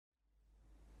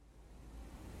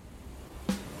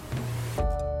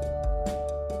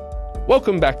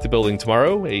Welcome back to Building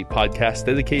Tomorrow, a podcast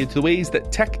dedicated to the ways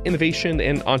that tech, innovation,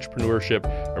 and entrepreneurship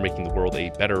are making the world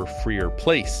a better, freer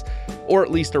place, or at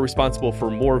least are responsible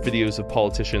for more videos of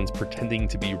politicians pretending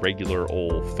to be regular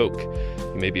old folk.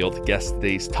 You may be able to guess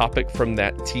today's topic from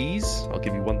that tease. I'll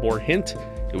give you one more hint.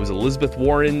 It was Elizabeth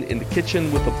Warren in the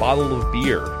kitchen with a bottle of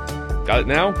beer. Got it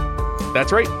now?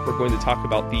 That's right. We're going to talk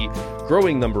about the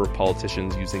growing number of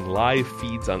politicians using live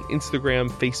feeds on Instagram,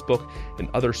 Facebook, and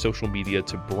other social media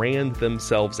to brand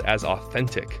themselves as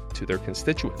authentic to their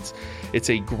constituents. It's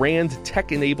a grand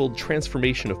tech-enabled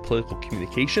transformation of political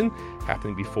communication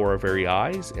happening before our very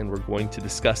eyes, and we're going to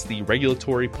discuss the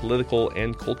regulatory, political,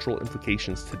 and cultural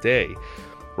implications today.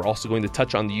 We're also going to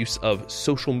touch on the use of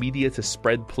social media to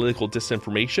spread political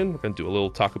disinformation. We're going to do a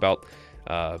little talk about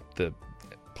the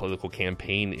political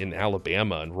campaign in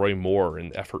Alabama and Roy Moore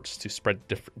and efforts to spread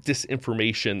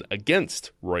disinformation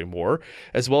against Roy Moore,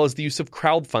 as well as the use of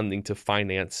crowdfunding to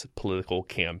finance political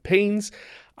campaigns.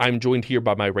 I'm joined here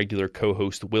by my regular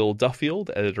co-host Will Duffield,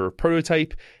 editor of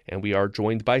Prototype, and we are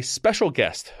joined by special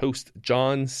guest host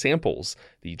John Samples,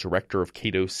 the director of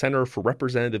Cato Center for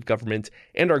Representative Government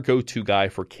and our go-to guy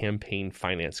for campaign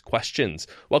finance questions.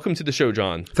 Welcome to the show,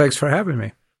 John. Thanks for having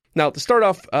me. Now, to start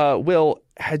off, Will,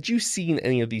 had you seen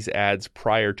any of these ads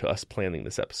prior to us planning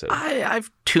this episode?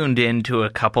 I've tuned into a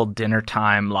couple dinner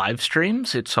time live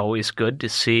streams. It's always good to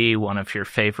see one of your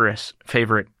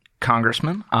favorite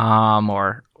congressmen,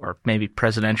 or maybe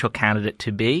presidential candidate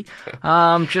to be.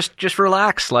 Just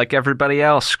relax like everybody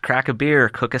else. Crack a beer,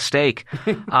 cook a steak.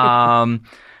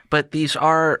 But these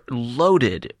are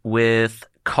loaded with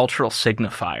cultural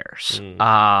signifiers.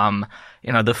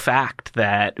 The fact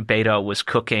that Beto was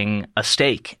cooking a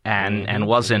steak and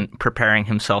wasn't preparing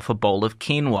himself a bowl of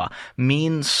quinoa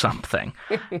means something.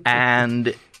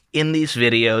 And in these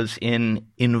videos, in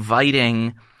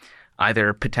inviting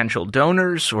either potential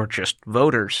donors or just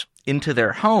voters into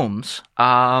their homes,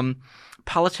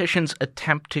 politicians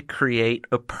attempt to create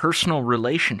a personal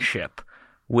relationship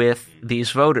with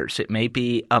these voters. It may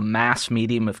be a mass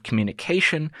medium of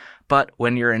communication, but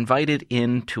when you're invited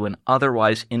into an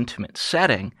otherwise intimate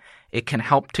setting, it can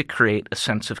help to create a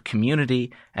sense of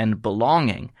community and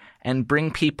belonging and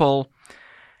bring people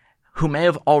who may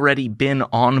have already been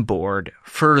on board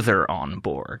further on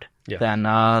board than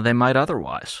they might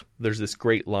otherwise. There's this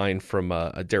great line from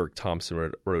Derek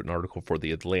Thompson wrote an article for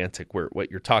The Atlantic where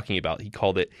what you're talking about, he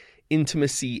called it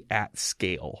intimacy at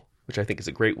scale, which I think is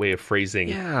a great way of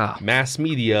phrasing mass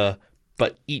media,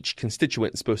 but each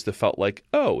constituent is supposed to felt like,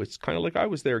 oh, it's kind of like I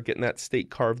was there getting that steak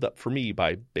carved up for me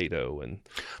by Beto.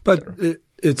 But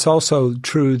it's also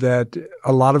true that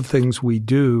a lot of things we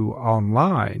do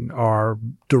online are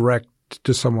direct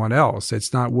to someone else.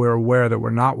 It's not we're aware that we're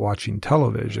not watching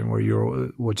television,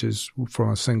 which is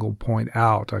from a single point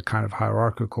out, a kind of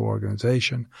hierarchical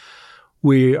organization.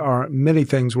 Many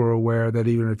things we're aware that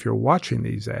even if you're watching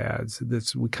these ads,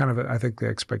 I think the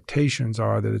expectations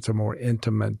are that it's a more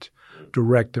intimate,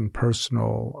 direct and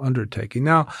personal undertaking.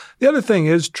 Now, the other thing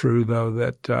is true, though,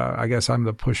 that I guess I'm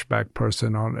the pushback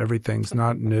person on everything's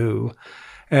not new.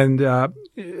 And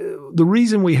the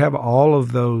reason we have all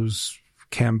of those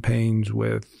campaigns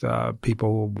with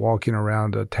people walking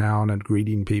around a town and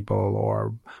greeting people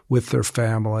or with their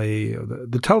family,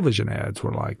 the television ads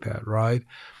were like that, right?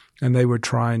 And they were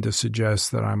trying to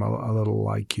suggest that I'm a little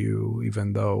like you,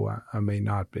 even though I may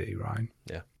not be, right?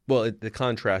 Yeah. Well, the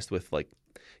contrast with, like,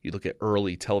 you look at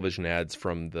early television ads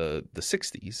from the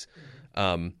 60s,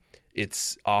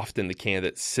 it's often the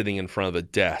candidate sitting in front of a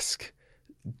desk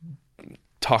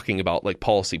talking about, like,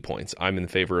 policy points. I'm in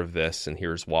favor of this, and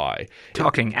here's why.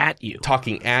 Talking at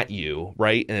you,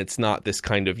 right? And it's not this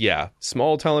kind of,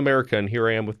 small town America, and here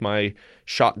I am with my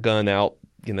shotgun out,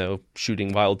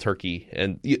 shooting wild turkey.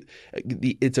 And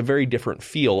it's a very different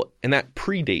feel, and that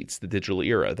predates the digital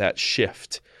era, that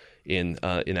shift in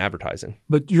advertising.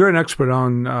 But you're an expert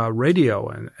on radio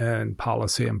and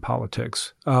policy and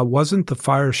politics. Wasn't the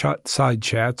fireside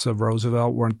chats of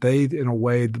Roosevelt, weren't they, in a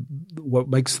way, what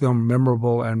makes them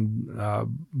memorable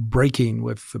and breaking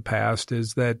with the past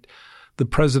is that the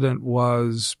president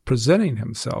was presenting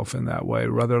himself in that way,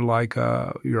 rather like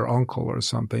your uncle or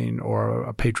something, or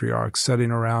a patriarch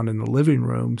sitting around in the living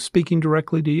room speaking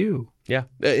directly to you. Yeah,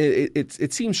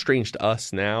 it seems strange to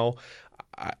us now.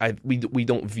 We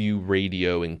don't view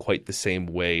radio in quite the same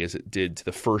way as it did to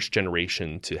the first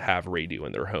generation to have radio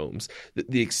in their homes.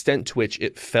 The extent to which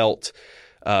it felt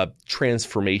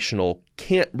transformational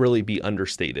can't really be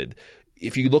understated.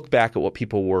 If you look back at what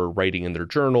people were writing in their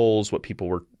journals,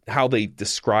 how they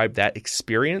described that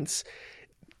experience,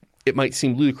 it might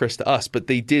seem ludicrous to us, but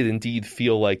they did indeed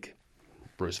feel like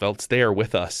Roosevelt's there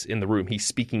with us in the room. He's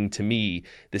speaking to me.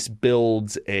 This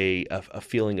builds a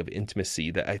feeling of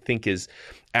intimacy that I think is,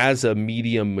 as a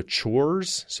medium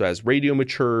matures, so as radio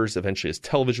matures, eventually as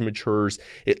television matures,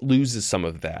 it loses some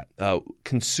of that.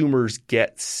 Consumers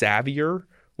get savvier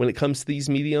when it comes to these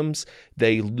mediums.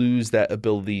 They lose that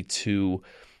ability to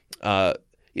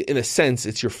in a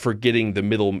sense, you're forgetting the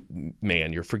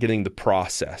middleman. You're forgetting the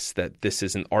process, that this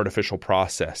is an artificial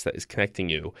process that is connecting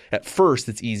you. At first,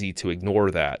 it's easy to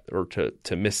ignore that or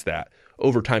to miss that.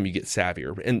 Over time, you get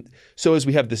savvier. And so as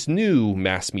we have this new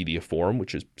mass media form,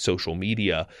 which is social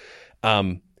media,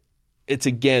 it's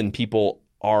again, people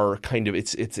are kind of,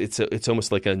 it's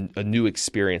almost like a new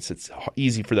experience. It's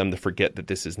easy for them to forget that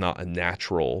this is not a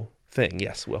natural thing.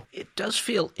 Yes, Will? It does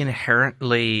feel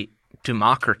inherently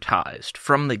democratized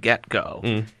from the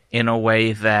get-go in a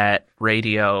way that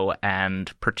radio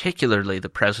and particularly the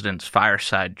president's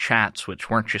fireside chats, which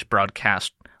weren't just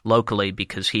broadcast locally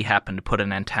because he happened to put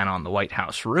an antenna on the White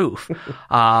House roof,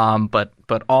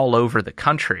 but all over the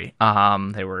country.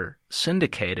 They were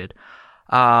syndicated.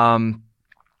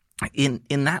 In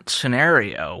that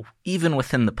scenario, even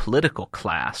within the political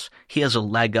class, he has a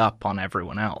leg up on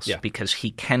everyone else because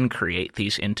he can create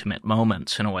these intimate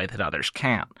moments in a way that others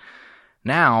can't.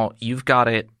 Now, you've got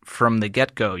it from the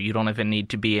get-go. You don't even need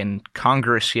to be in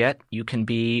Congress yet. You can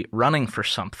be running for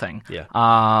something,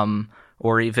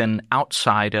 or even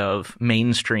outside of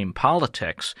mainstream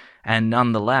politics, and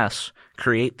nonetheless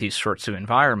create these sorts of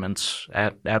environments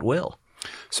at will.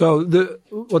 So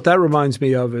what that reminds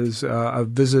me of is a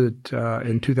visit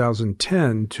in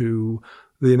 2010 to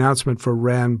the announcement for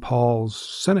Rand Paul's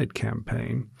Senate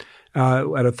campaign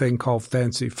at a thing called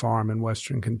Fancy Farm in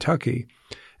Western Kentucky.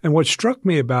 And what struck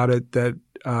me about it that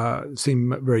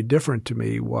seemed very different to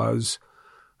me was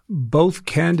both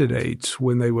candidates,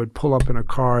 when they would pull up in a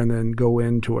car and then go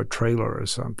into a trailer or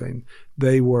something,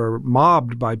 they were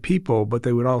mobbed by people, but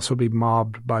they would also be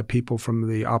mobbed by people from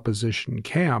the opposition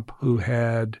camp who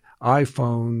had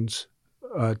iPhones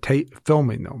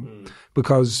filming them.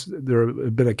 Because there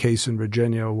had been a case in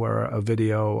Virginia where a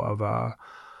video of a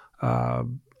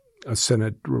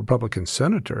Republican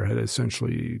senator had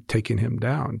essentially taken him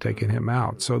down, taken him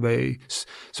out. So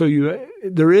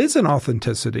there is an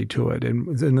authenticity to it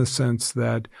in the sense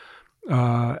that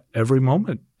every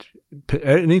moment,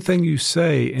 anything you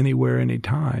say anywhere,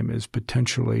 anytime is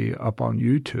potentially up on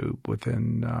YouTube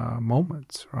within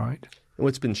moments, right? And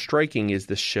what's been striking is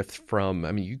the shift from,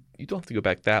 you don't have to go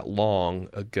back that long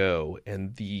ago,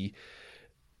 and the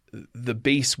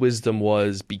base wisdom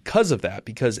was because of that,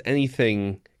 because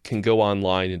anything can go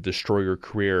online and destroy your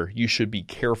career, you should be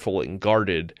careful and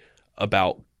guarded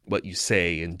about what you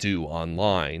say and do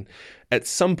online. At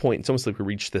some point, it's almost like we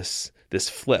reach this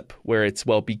flip where it's,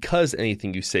 well, because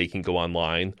anything you say can go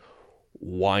online,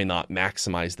 why not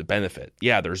maximize the benefit?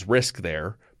 Yeah, there's risk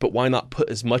there, but why not put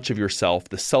as much of yourself,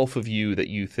 the self of you that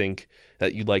you think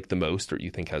that you like the most or you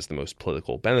think has the most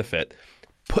political benefit,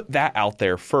 put that out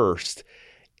there first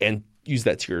and use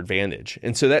that to your advantage.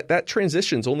 And so that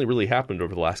transition's only really happened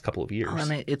over the last couple of years.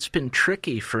 And it's been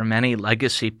tricky for many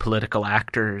legacy political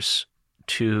actors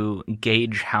to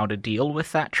gauge how to deal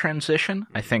with that transition.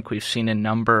 I think we've seen a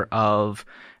number of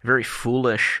very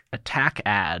foolish attack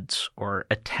ads or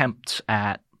attempts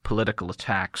at political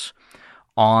attacks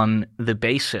on the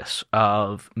basis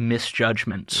of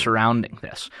misjudgment surrounding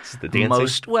this. This is the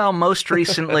dancing? Most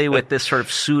recently with this sort of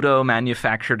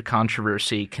pseudo-manufactured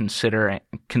controversy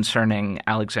concerning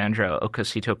Alexandra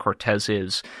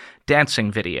Ocasio-Cortez's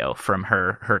dancing video from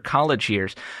her college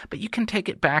years. But you can take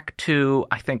it back to,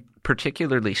 I think,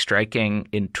 particularly striking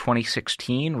in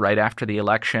 2016, right after the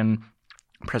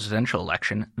presidential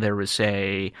election, there was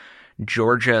a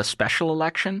Georgia special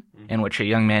election in which a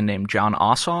young man named Jon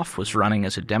Ossoff was running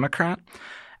as a Democrat.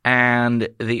 And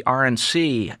the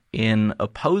RNC, in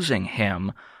opposing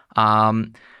him,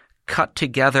 cut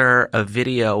together a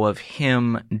video of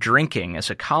him drinking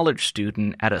as a college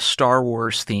student at a Star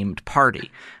Wars-themed party.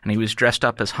 And he was dressed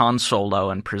up as Han Solo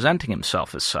and presenting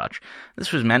himself as such.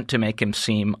 This was meant to make him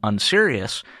seem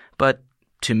unserious, but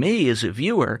to me, as a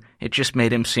viewer, it just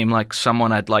made him seem like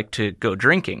someone I'd like to go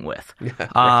drinking with.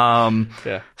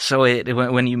 So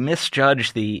when you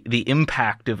misjudge the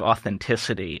impact of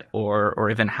authenticity or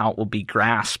even how it will be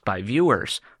grasped by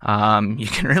viewers, you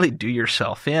can really do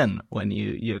yourself in when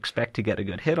you expect to get a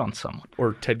good hit on someone.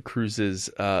 Or Ted Cruz's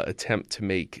attempt to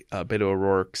make Beto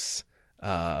O'Rourke's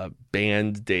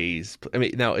band days.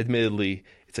 Now, admittedly,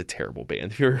 it's a terrible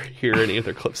band. If you hear any of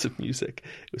their clips of music,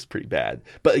 it was pretty bad.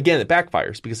 But again, it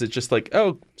backfires because it's just like,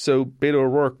 oh, so Beto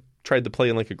O'Rourke tried to play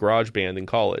in like a garage band in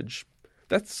college.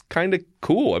 that's kind of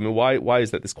cool. I mean, why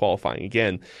is that disqualifying?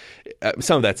 Again,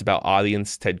 some of that's about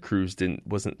audience. Ted Cruz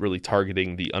wasn't really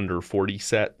targeting the under 40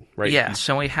 set, right? Yeah,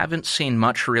 so we haven't seen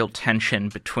much real tension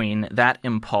between that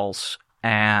impulse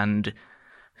and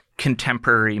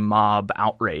contemporary mob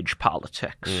outrage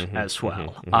politics as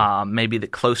well. Maybe the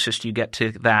closest you get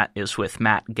to that is with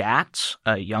Matt Gaetz,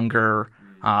 a younger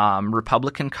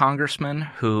Republican congressman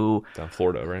who down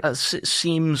Florida, right?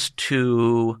 Seems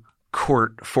to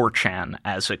court 4chan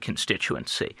as a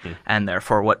constituency, and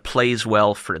therefore what plays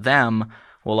well for them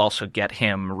will also get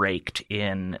him raked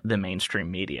in the mainstream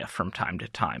media from time to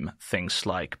time. Things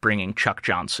like bringing Chuck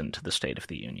Johnson to the State of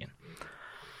the Union.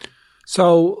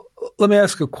 So let me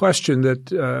ask a question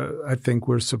that I think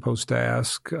we're supposed to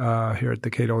ask here at the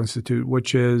Cato Institute,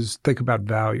 which is think about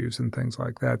values and things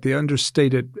like that. The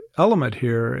understated element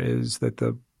here is that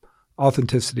the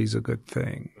authenticity is a good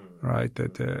thing, right?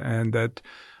 And that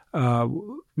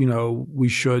we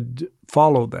should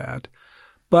follow that.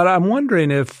 But I'm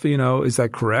wondering if, is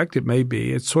that correct? It may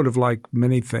be. It's sort of like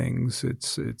many things.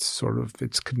 It's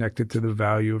connected to the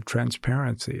value of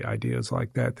transparency, ideas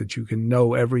like that you can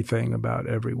know everything about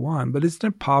everyone. But isn't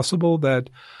it possible that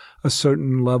a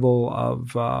certain level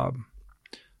of,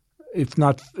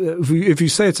 if you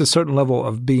say it's a certain level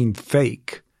of being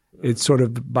fake, it's sort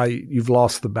of you've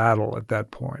lost the battle at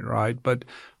that point, right? But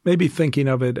maybe thinking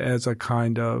of it as a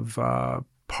kind of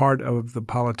part of the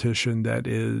politician that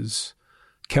is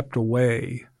kept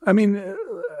away. I mean,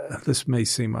 this may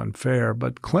seem unfair,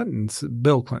 but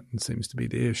Bill Clinton seems to be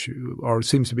the issue, or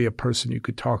seems to be a person you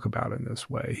could talk about in this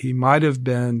way. He might have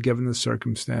been, given the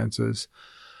circumstances,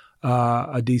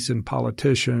 a decent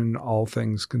politician, all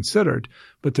things considered,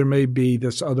 but there may be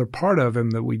this other part of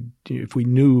him that if we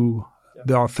knew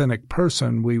the authentic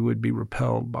person, we would be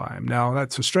repelled by him. Now,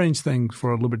 that's a strange thing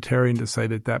for a libertarian to say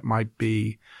that might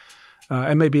be,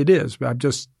 and maybe it is, but I'm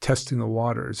just testing the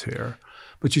waters here.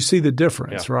 But you see the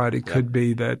difference, right? It could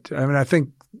be that – I think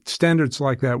standards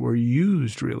like that were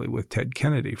used really with Ted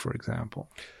Kennedy, for example.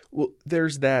 Well,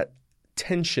 there's that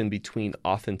tension between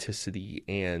authenticity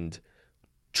and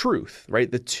truth,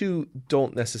 right? The two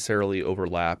don't necessarily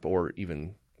overlap or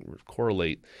even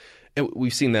correlate. And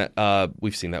we've seen that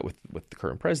with the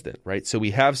current president, right? So we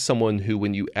have someone who,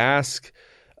 when you ask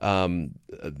a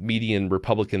median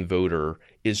Republican voter,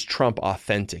 is Trump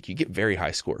authentic? You get very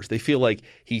high scores. They feel like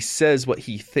he says what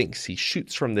he thinks. He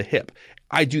shoots from the hip.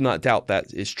 I do not doubt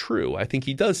that is true. I think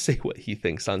he does say what he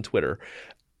thinks on Twitter.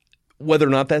 Whether or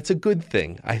not that's a good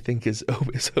thing, I think is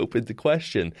open to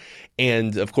question.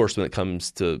 And of course, when it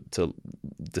comes to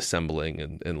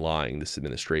dissembling and lying, this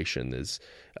administration is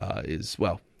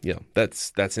well,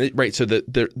 that's it, right. So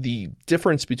the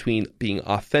difference between being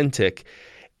authentic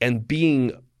and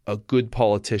being a good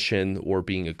politician or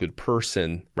being a good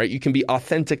person, right? You can be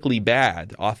authentically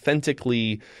bad,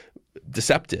 authentically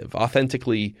deceptive,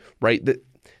 authentically right.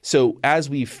 So as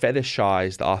we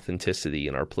fetishized authenticity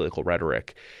in our political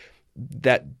rhetoric,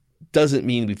 that doesn't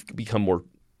mean we've become more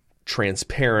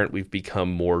transparent. We've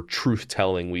become more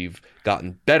truth-telling. We've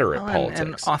gotten better at politics.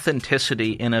 And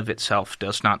authenticity in of itself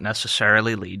does not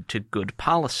necessarily lead to good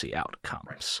policy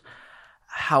outcomes.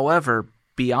 However,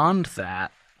 beyond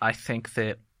that, I think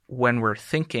that when we're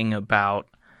thinking about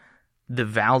the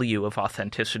value of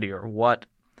authenticity or what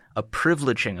a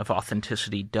privileging of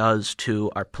authenticity does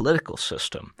to our political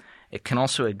system, it can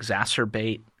also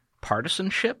exacerbate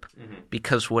partisanship,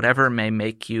 because whatever may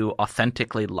make you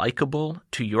authentically likable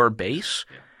to your base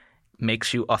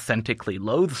makes you authentically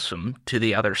loathsome to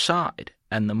the other side.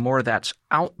 And the more that's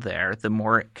out there, the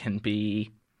more it can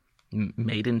be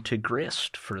made into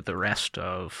grist for the rest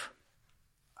of.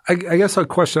 I guess a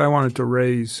question I wanted to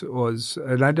raise was,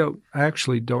 and I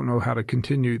actually don't know how to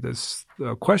continue this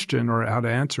question or how to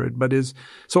answer it, but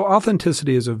so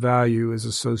authenticity as a value is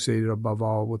associated above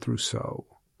all with Rousseau.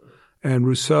 And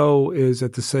Rousseau is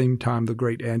at the same time the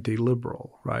great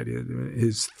anti-liberal, right?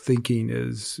 His thinking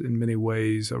is in many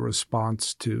ways a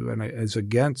response to and is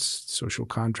against social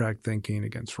contract thinking,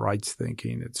 against rights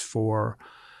thinking. It's for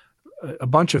a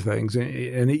bunch of things,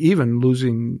 and even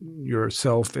losing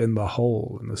yourself in the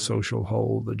whole, in the social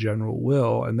whole, the general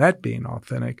will, and that being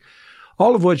authentic,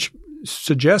 all of which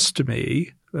suggests to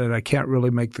me, and I can't really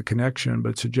make the connection,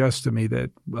 but suggests to me that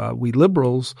we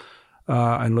liberals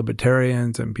and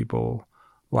libertarians and people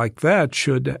like that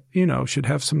should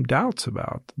have some doubts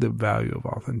about the value of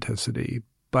authenticity.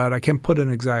 But I can't put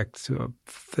an exact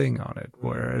thing on it.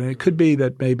 And it could be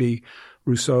that maybe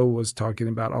Rousseau was talking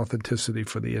about authenticity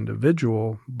for the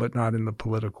individual, but not in the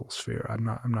political sphere.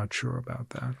 I'm not sure about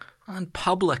that. And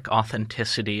public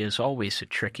authenticity is always a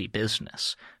tricky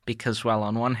business because, while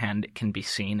on one hand it can be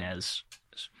seen as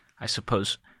I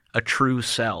suppose, a true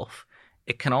self,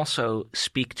 it can also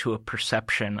speak to a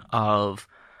perception of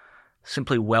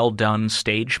simply well-done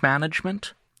stage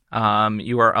management.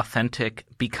 You are authentic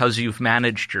because you've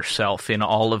managed yourself in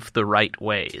all of the right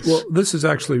ways. Well, this is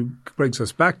actually brings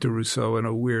us back to Rousseau in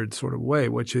a weird sort of way,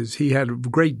 which is he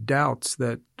had great doubts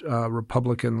that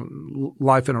Republican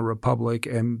life in a republic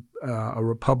and a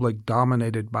republic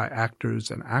dominated by actors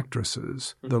and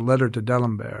actresses, the letter to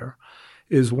D'Alembert,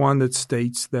 is one that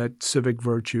states that civic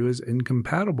virtue is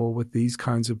incompatible with these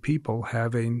kinds of people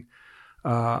having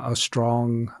a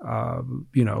strong,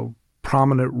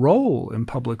 prominent role in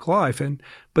public life.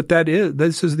 But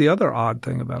this is the other odd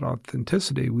thing about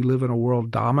authenticity. We live in a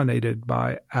world dominated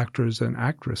by actors and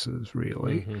actresses,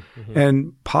 really.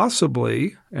 And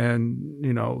possibly,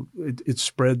 it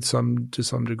spread to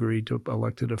some degree to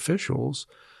elected officials.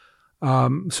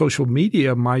 Social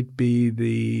media might be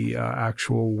the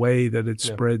actual way that it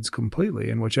spreads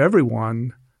completely, in which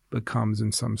everyone becomes,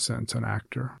 in some sense, an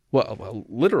actor. Well,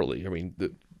 literally. I mean,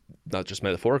 not just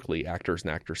metaphorically, actors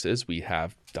and actresses. We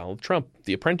have Donald Trump,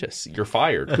 The Apprentice, You're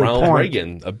Fired, Ronald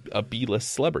Reagan, a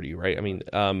B-list celebrity, right? I mean,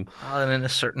 and in a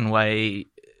certain way,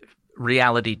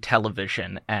 reality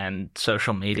television and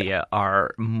social media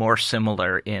are more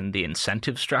similar in the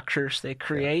incentive structures they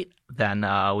create than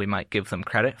we might give them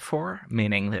credit for,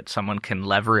 meaning that someone can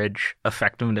leverage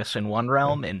effectiveness in one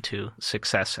realm into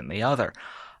success in the other.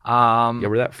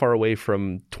 We're that far away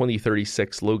from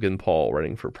 2036 Logan Paul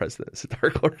running for president. It's a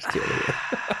dark horse.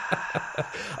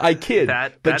 I kid.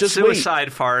 That just Suicide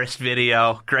wait. Forest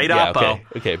video, great oppo.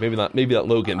 Okay, maybe not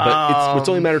Logan, but it's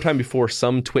only a matter of time before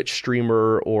some Twitch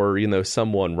streamer or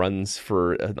someone runs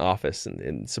for an office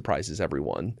and surprises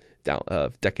everyone down a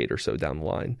decade or so down the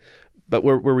line. But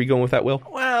where were we going with that, Will?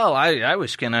 Well, I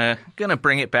was gonna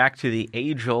bring it back to the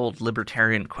age-old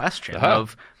libertarian question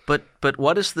of. But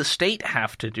what does the state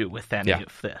have to do with any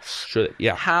of this? Should it?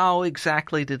 Yeah. How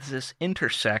exactly does this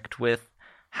intersect with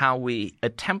how we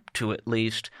attempt to at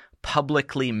least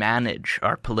publicly manage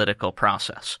our political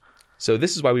process? So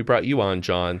this is why we brought you on,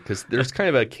 John, because there's kind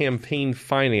of a campaign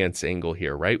finance angle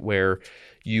here, right? Where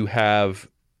you have,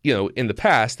 in the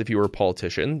past, if you were a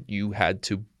politician, you had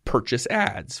to purchase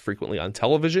ads frequently on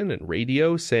television and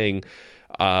radio saying,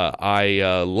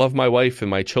 I love my wife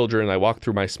and my children. I walk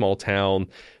through my small town.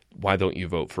 Why don't you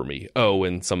vote for me? Oh,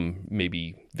 and some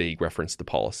maybe vague reference to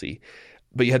policy.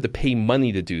 But you had to pay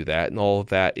money to do that, and all of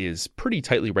that is pretty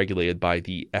tightly regulated by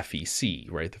the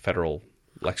FEC, right? The Federal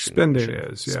Election Spending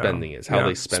Commission. is, yeah. Spending is how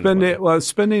they spend money. Well,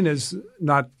 spending is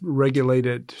not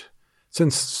regulated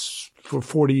since for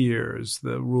 40 years.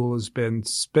 The rule has been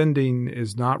spending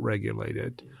is not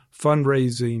regulated.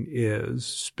 Fundraising is.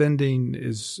 Spending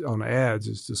is on ads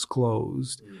is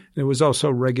disclosed. And it was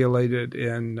also regulated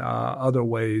in other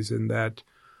ways in that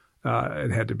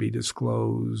it had to be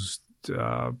disclosed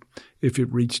if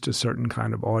it reached a certain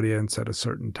kind of audience at a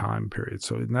certain time period.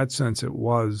 So in that sense, it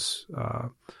was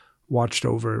watched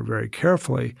over very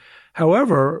carefully.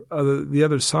 However, the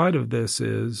other side of this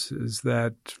is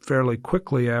that fairly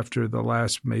quickly after the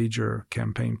last major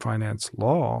campaign finance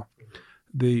law,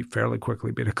 fairly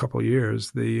quickly, been a couple of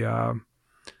years, the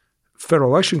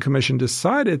Federal Election Commission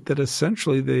decided that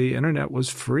essentially the internet was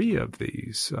free of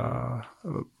these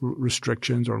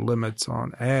restrictions or limits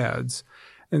on ads.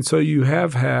 And so you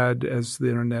have had, as the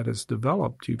internet has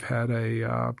developed, you've had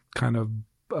a kind of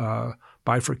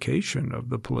bifurcation of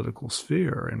the political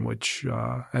sphere in which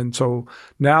and so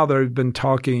now they've been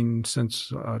talking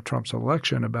since Trump's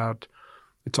election about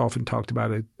it's often talked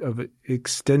about of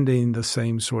extending the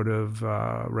same sort of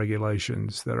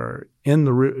regulations that are in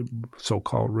the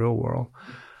so-called real world.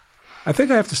 I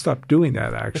think I have to stop doing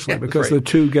that actually because the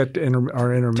two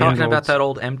are intermingled. Talking about that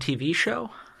old MTV show?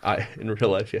 In real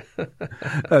life, yeah.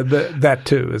 That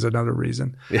too is another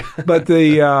reason. Yeah. But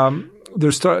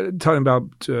they're talking about,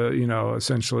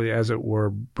 essentially, as it were,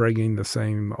 bringing the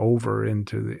same over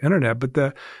into the internet.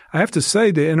 But I have to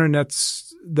say the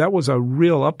that was a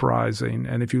real uprising.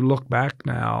 And if you look back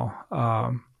now,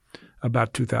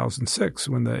 about 2006,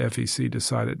 when the FEC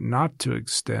decided not to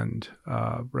extend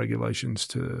regulations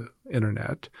to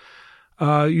internet,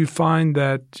 you find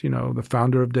that, the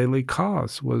founder of Daily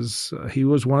Kos was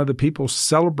one of the people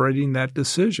celebrating that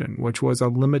decision, which was a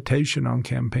limitation on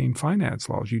campaign finance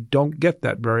laws. You don't get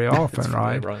that very often,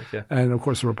 right? Right, yeah. And of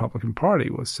course, the Republican Party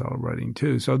was celebrating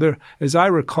too. So there, as I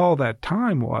recall, that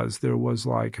time there was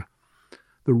like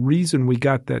the reason we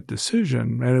got that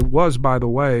decision, and it was, by the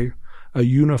way, a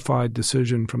unified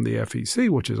decision from the FEC,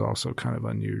 which is also kind of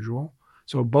unusual.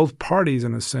 So both parties,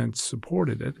 in a sense,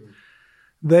 supported it.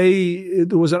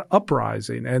 there was an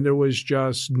uprising, and there was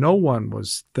just no one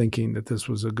was thinking that this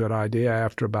was a good idea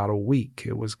after about a week.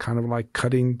 It was kind of like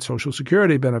cutting Social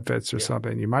Security benefits or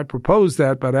something. You might propose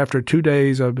that, but after 2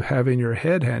 days of having your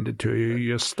head handed to you,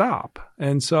 you stop.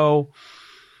 And so,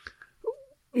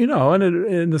 and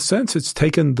in a sense, it's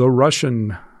taken the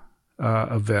Russian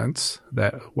events,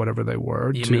 that whatever they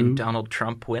were. You mean Donald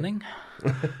Trump winning?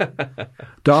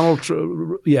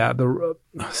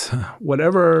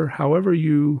 However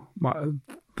you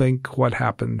think what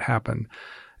happened.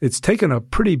 It's taken a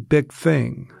pretty big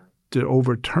thing to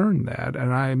overturn that,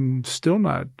 and I'm still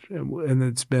not. And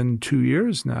it's been 2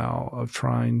 years now of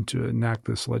trying to enact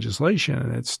this legislation,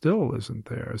 and it still isn't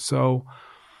there. So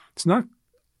it's not.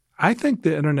 I think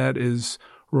the internet is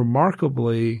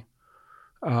remarkably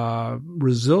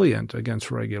resilient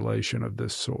against regulation of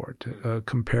this sort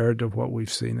compared to what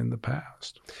we've seen in the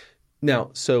past. Now,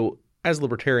 so as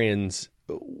libertarians,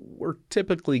 we're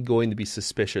typically going to be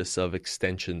suspicious of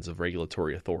extensions of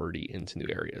regulatory authority into new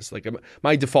areas. Like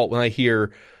my default when I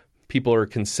hear people are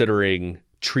considering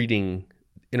treating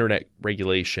internet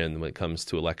regulation when it comes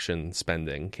to election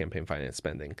spending, campaign finance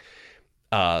spending,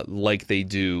 like they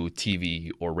do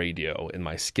TV or radio, and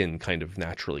my skin kind of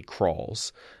naturally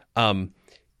crawls.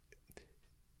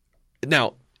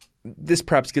 Now, this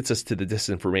perhaps gets us to the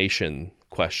disinformation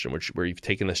question, where you've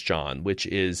taken us, John, which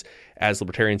is, as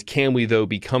libertarians, can we, though,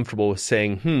 be comfortable with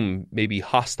saying, maybe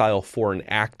hostile foreign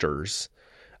actors,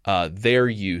 their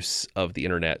use of the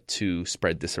internet to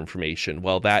spread disinformation,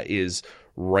 well, that is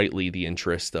rightly the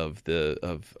interest of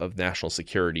national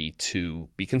security to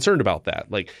be concerned about that.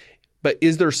 But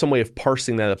is there some way of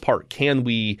parsing that apart? Can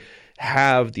we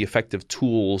have the effective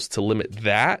tools to limit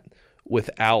that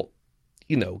without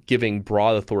giving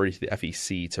broad authority to the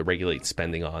FEC to regulate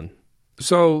spending on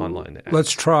online ads?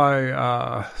 Let's try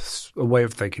a way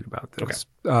of thinking about this.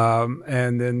 Okay.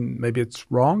 And then maybe it's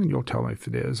wrong, and you'll tell me if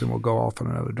it is, and we'll go off in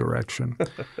another direction.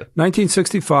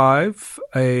 1965,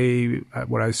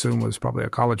 what I assume was probably a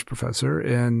college professor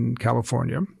in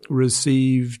California,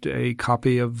 received a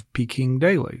copy of Peking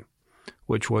Daily,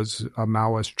 which was a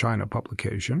Maoist China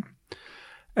publication.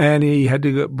 And he had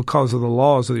to go, because of the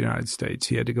laws of the United States,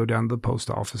 he had to go down to the post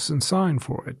office and sign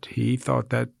for it. He thought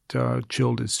that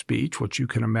chilled his speech, which you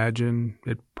can imagine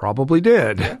it probably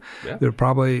did. Yeah. They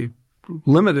probably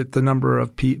limited the number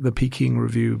of the Peking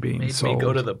Review being sold. Made me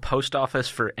go to the post office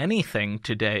for anything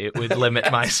today. It would limit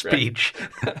my speech.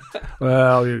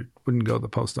 Well, you wouldn't go to the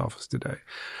post office today.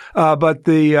 That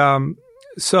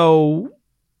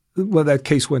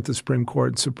case went to the Supreme Court,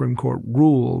 and Supreme Court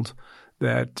ruled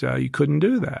that you couldn't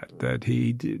do that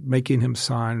making him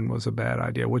sign was a bad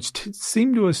idea, which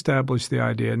seemed to establish the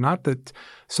idea not that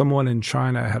someone in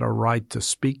China had a right to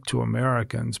speak to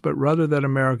Americans, but rather that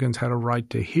Americans had a right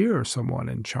to hear someone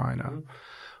in China,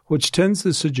 which tends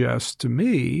to suggest to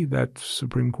me that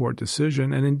Supreme Court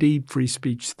decision, and indeed free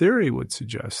speech theory would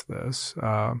suggest this,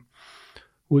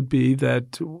 would be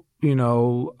that,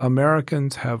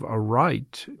 Americans have a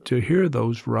right to hear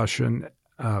those Russian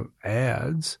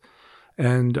ads,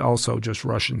 and also just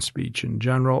Russian speech in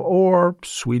general, or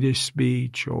Swedish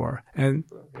speech, and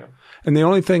the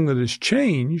only thing that has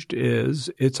changed is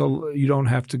you don't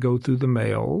have to go through the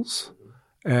mails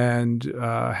and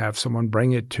have someone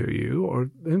bring it to you,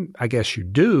 and I guess you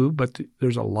do, but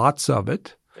there's lots of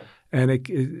it,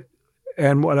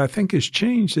 and what I think has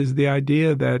changed is the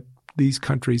idea that these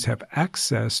countries have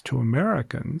access to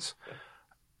Americans.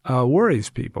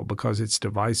 Worries people because it's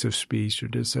divisive speech or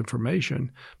disinformation.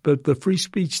 But the free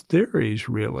speech theories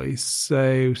really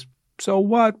say, so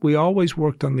what? We always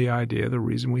worked on the idea, the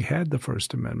reason we had the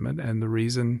First Amendment and the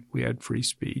reason we had free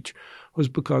speech was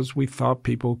because we thought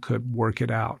people could work it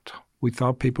out. We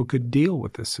thought people could deal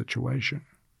with this situation.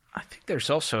 I think there's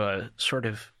also a sort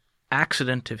of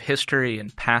accident of history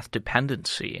and path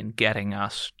dependency in getting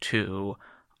us to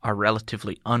a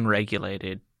relatively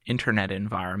unregulated internet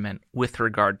environment with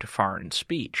regard to foreign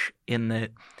speech, in that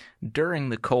during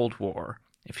the Cold War,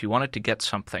 if you wanted to get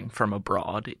something from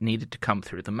abroad, it needed to come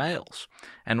through the mails.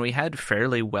 And we had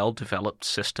fairly well-developed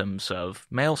systems of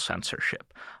mail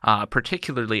censorship,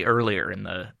 particularly earlier in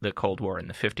the Cold War in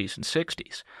the 50s and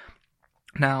 60s.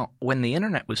 Now, when the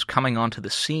internet was coming onto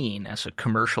the scene as a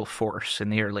commercial force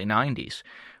in the early 90s,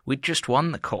 we'd just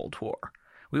won the Cold War.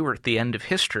 We were at the end of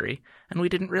history, and we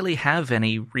didn't really have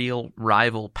any real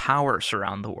rival powers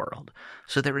around the world.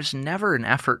 So there was never an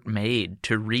effort made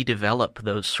to redevelop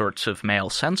those sorts of mail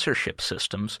censorship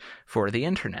systems for the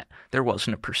internet. There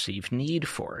wasn't a perceived need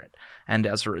for it. And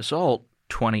as a result,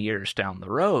 20 years down the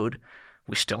road,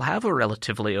 we still have a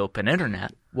relatively open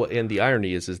internet. Well, and the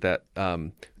irony is that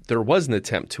there was an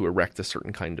attempt to erect a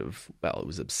certain kind of, well, it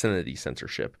was obscenity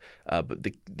censorship, but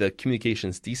the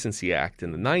Communications Decency Act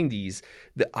in the 90s,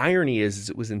 the irony is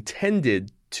it was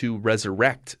intended to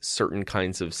resurrect certain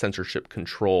kinds of censorship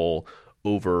control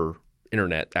over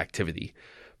internet activity.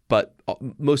 But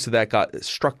most of that got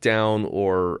struck down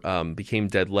or became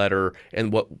dead letter.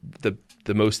 And what the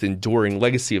most enduring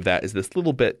legacy of that is this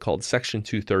little bit called Section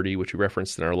 230, which we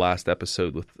referenced in our last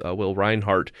episode with Will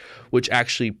Reinhart, which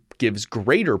actually gives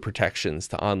greater protections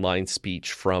to online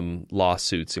speech from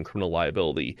lawsuits and criminal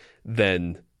liability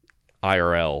than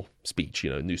IRL speech,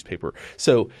 newspaper.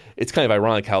 So it's kind of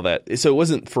ironic how that – so it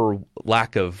wasn't for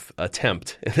lack of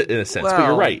attempt in a sense, but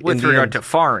you're right. With regard to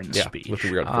foreign speech. With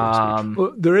regard to foreign speech.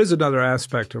 Well, there is another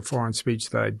aspect of foreign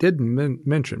speech that I didn't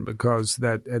mention because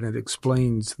and it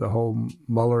explains the whole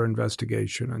Mueller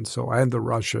investigation and why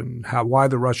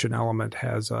the Russian element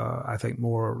has, I think,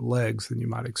 more legs than you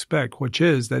might expect, which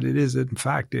is that it is in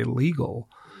fact illegal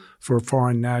for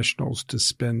foreign nationals to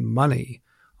spend money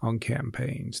on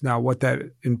campaigns. Now,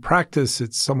 in practice,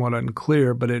 it's somewhat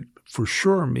unclear, but it for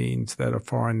sure means that a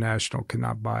foreign national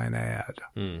cannot buy an ad.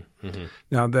 Mm-hmm.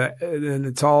 Now, and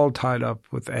it's all tied up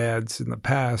with ads in the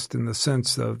past in the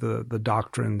sense of the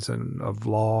doctrines of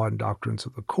law and doctrines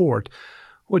of the court,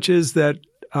 which is that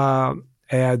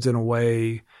ads, in a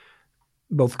way,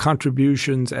 both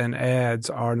contributions and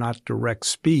ads are not direct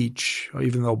speech,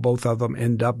 even though both of them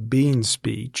end up being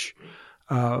speech,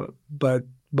 but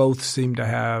both seem to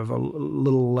have a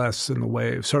little less in the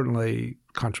way – certainly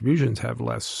contributions have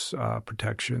less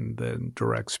protection than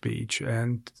direct speech.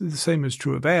 And the same is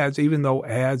true of ads, even though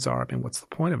ads are – what's the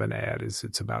point of an ad is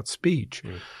it's about speech.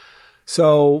 Mm.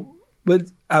 So but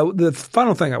the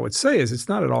final thing I would say is it's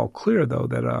not at all clear, though,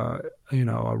 that a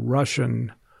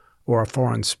Russian or a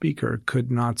foreign speaker could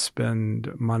not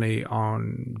spend money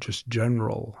on just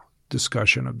general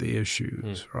discussion of the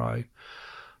issues, right?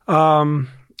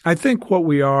 I think what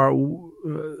we are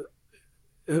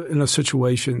in a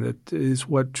situation that is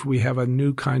what we have a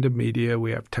new kind of media.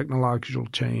 We have technological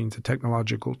change. The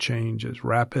technological change is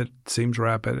rapid, seems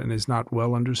rapid, and is not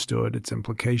well understood. Its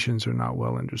implications are not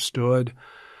well understood.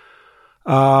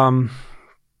 There's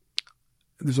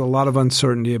a lot of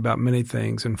uncertainty about many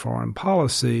things in foreign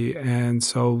policy, and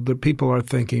so the people are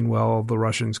thinking, well, the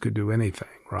Russians could do anything,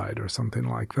 right, or something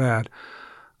like that.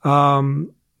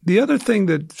 The other thing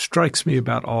that strikes me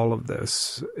about all of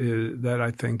this that I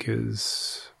think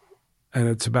is – and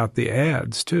it's about the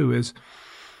ads too – is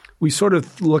we sort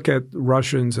of look at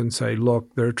Russians and say,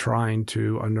 look, they're trying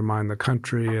to undermine the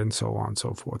country and so on and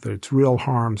so forth. There's real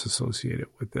harms associated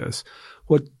with this.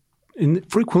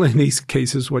 Frequently in these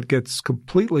cases, what gets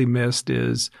completely missed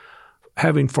is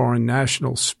having foreign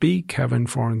nationals speak, having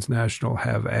foreign nationals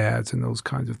have ads and those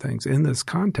kinds of things in this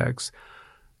context –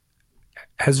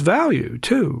 has value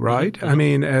too, right?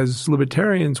 Mm-hmm. As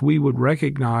libertarians, we would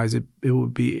recognize it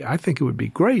would be – I think it would be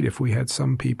great if we had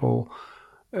some people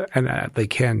and they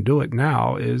can do it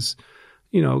now is,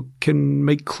 can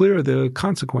make clear the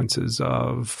consequences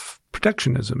of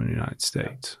protectionism in the United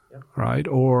States, right?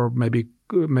 Or maybe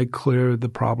make clear the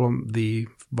problem, the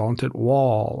vaunted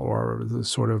wall or the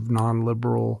sort of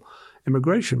non-liberal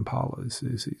immigration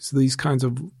policies, these kinds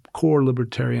of core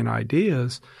libertarian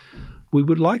ideas – we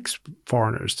would like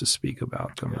foreigners to speak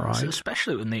about them, right?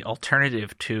 Especially when the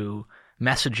alternative to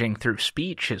messaging through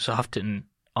speech is often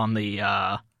on the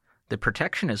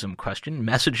protectionism question,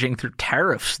 messaging through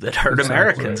tariffs that hurt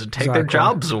Americans and take their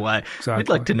jobs away. Exactly. We'd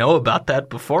like to know about that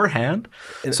beforehand.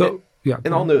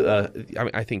 And I'll note,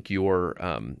 I think your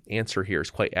answer here is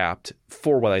quite apt.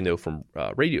 For what I know from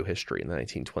radio history in the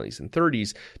 1920s and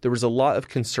 30s, there was a lot of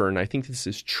concern. I think this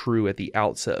is true at the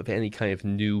outset of any kind of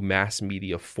new mass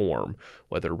media form,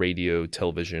 whether radio,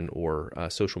 television, or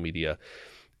social media.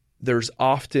 There's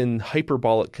often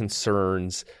hyperbolic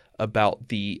concerns about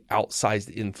the outsized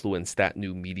influence that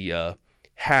new media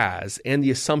has and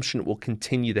the assumption it will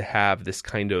continue to have this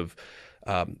kind of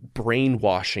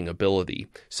brainwashing ability.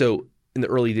 So in the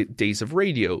early days of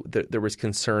radio, there was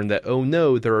concern that, oh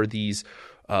no, there are these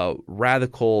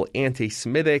radical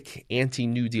anti-Semitic,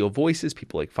 anti-New Deal voices,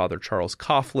 people like Father Charles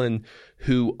Coughlin,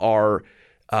 who are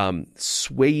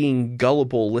swaying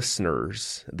gullible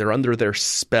listeners. They're under their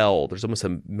spell. There's almost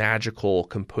a magical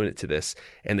component to this,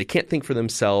 and they can't think for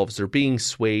themselves. They're being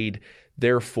swayed.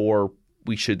 Therefore,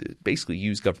 we should basically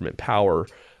use government power.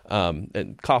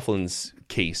 In Coughlin's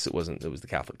case, it was the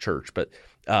Catholic Church, but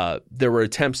there were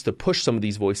attempts to push some of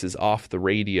these voices off the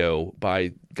radio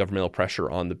by governmental pressure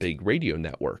on the big radio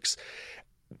networks.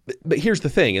 But here's the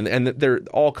thing, and there are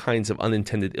all kinds of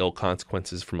unintended ill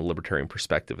consequences from a libertarian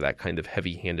perspective, that kind of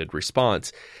heavy-handed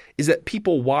response, is that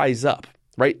people wise up.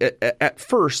 right? At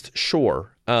first,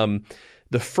 sure.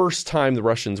 The first time the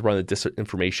Russians run a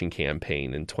disinformation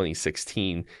campaign in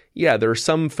 2016, yeah, there are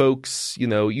some folks,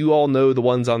 you all know the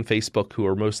ones on Facebook who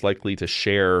are most likely to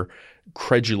share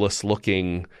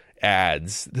credulous-looking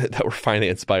ads that were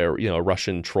financed by a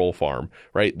Russian troll farm,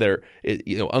 right? They're,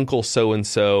 Uncle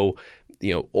so-and-so,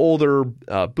 older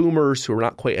boomers who are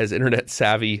not quite as internet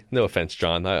savvy. No offense,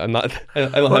 John. I'm not. I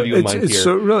don't have you in mind here.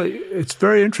 So really, it's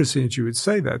very interesting that you would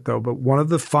say that, though. But one of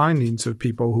the findings of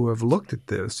people who have looked at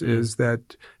this is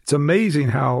that it's amazing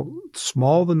how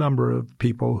small the number of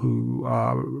people who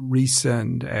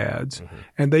resend ads,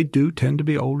 and they do tend to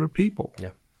be older people. Yeah.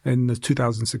 In the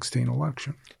 2016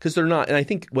 election. Because they're not – and I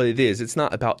think what it is, it's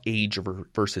not about age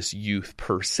versus youth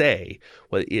per se.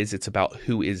 What it is, it's about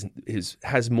who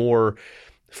has more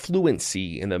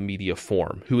fluency in a media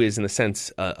form, who is in a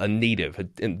sense a native.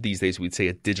 And these days we'd say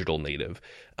a digital native.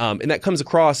 And that comes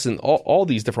across in all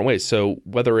these different ways. So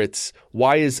whether it's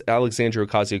why is Alexandria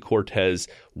Ocasio-Cortez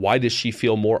 – why does she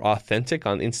feel more authentic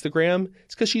on Instagram?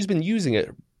 It's because she's been using it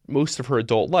most of her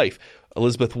adult life.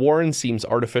 Elizabeth Warren seems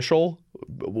artificial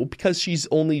because she's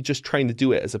only just trying to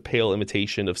do it as a pale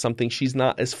imitation of something she's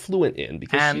not as fluent in.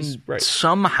 Because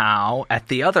somehow, at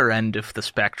the other end of the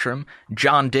spectrum,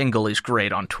 John Dingell is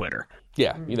great on Twitter.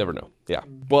 Yeah, you never know. Yeah.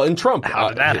 Well, and Trump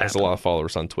has a lot of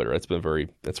followers on Twitter.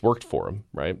 That's worked for him,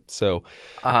 right? So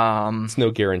it's no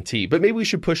guarantee. But maybe we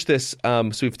should push this.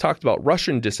 So we've talked about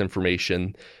Russian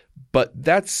disinformation. But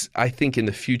that's, I think, in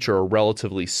the future, a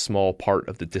relatively small part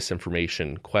of the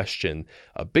disinformation question.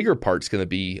 A bigger part is going to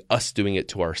be us doing it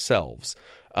to ourselves.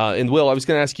 And Will, I was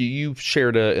going to ask you, you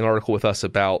shared an article with us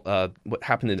about what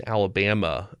happened in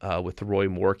Alabama with the Roy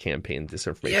Moore campaign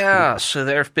disinformation. Yeah, so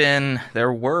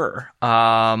there were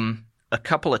a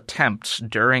couple attempts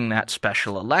during that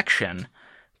special election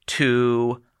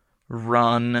to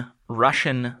run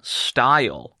Russian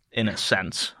style, in a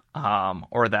sense.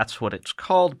 Or that's what it's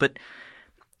called, but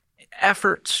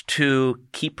efforts to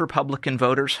keep Republican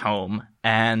voters home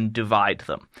and divide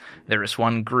them. There is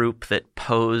one group that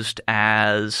posed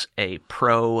as a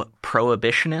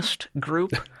pro-prohibitionist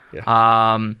group.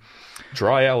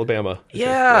 Dry Alabama.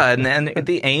 Yeah, and then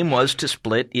the aim was to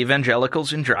split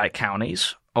evangelicals in dry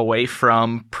counties away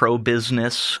from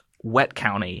pro-business wet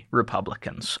county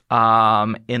Republicans.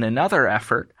 In another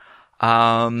effort,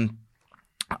 a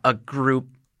group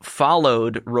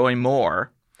followed Roy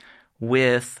Moore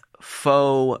with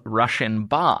faux Russian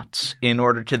bots in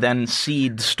order to then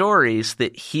seed stories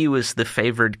that he was the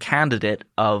favored candidate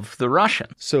of the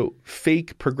Russians. So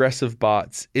fake progressive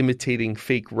bots imitating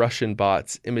fake Russian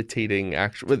bots imitating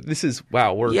actual – this is –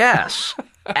 wow. Yes.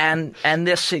 And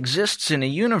this exists in a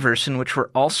universe in which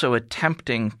we're also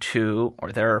attempting to –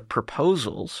 or there are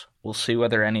proposals, we'll see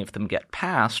whether any of them get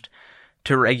passed –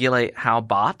 to regulate how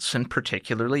bots, and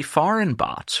particularly foreign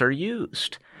bots, are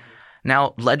used.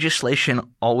 Now, legislation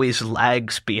always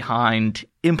lags behind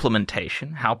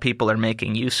implementation, how people are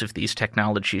making use of these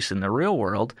technologies in the real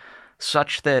world,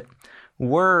 such that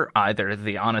were either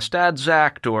the Honest Ads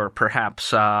Act or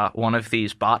perhaps one of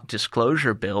these bot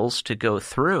disclosure bills to go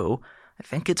through, I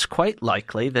think it's quite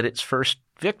likely that its first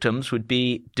victims would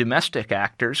be domestic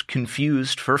actors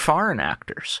confused for foreign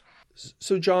actors.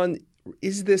 So, John,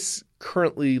 is this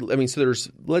currently – so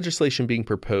there's legislation being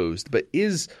proposed, but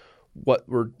is what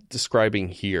we're describing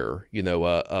here,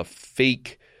 a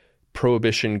fake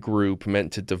prohibition group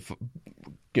meant to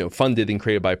funded and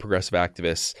created by progressive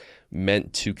activists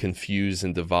meant to confuse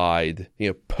and divide,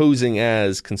 posing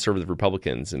as conservative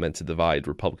Republicans and meant to divide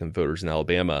Republican voters in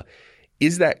Alabama.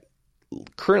 Is that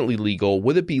currently legal?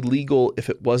 Would it be legal if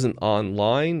it wasn't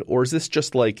online? Or is this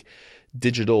just like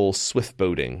digital swift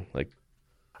voting?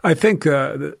 I think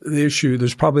the issue,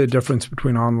 there's probably a difference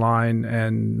between online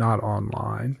and not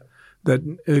online. That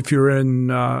if you're in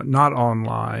not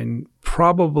online,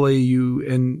 probably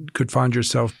you could find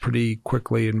yourself pretty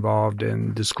quickly involved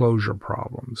in disclosure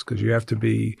problems because you have to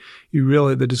be –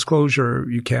 the disclosure,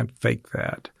 you can't fake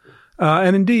that.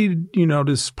 And indeed,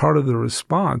 this part of the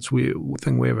response, one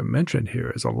thing we haven't mentioned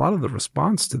here is a lot of the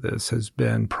response to this has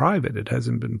been private. It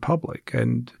hasn't been public.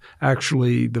 And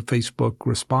actually, the Facebook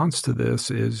response to this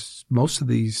is most of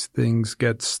these things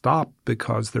get stopped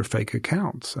because they're fake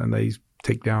accounts, and they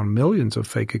take down millions of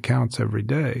fake accounts every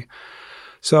day.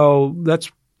 So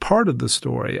that's part of the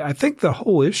story. I think the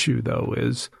whole issue, though,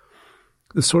 is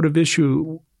the sort of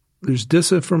issue – there's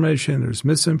disinformation, there's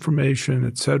misinformation,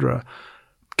 et cetera.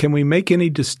 Can we make any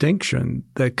distinction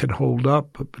that could hold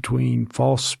up between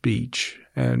false speech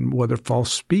and whether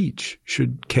false speech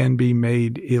can be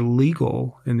made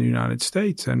illegal in the United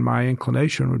States? And my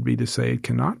inclination would be to say it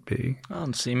cannot be. Well,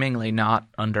 and seemingly not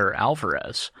under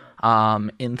Alvarez.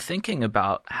 in thinking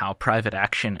about how private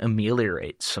action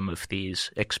ameliorates some of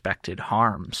these expected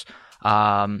harms.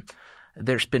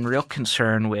 There's been real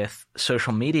concern with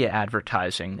social media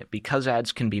advertising that because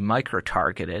ads can be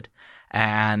micro-targeted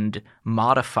and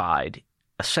modified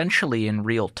essentially in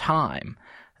real time,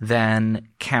 then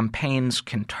campaigns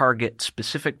can target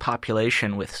specific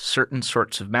population with certain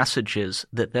sorts of messages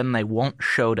that then they won't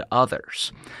show to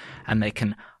others. And they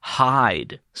can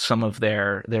hide some of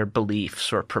their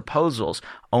beliefs or proposals,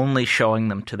 only showing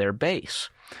them to their base.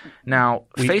 Now,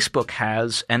 Facebook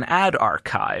has an ad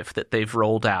archive that they've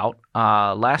rolled out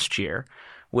last year,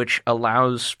 which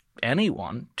allows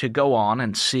anyone to go on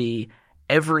and see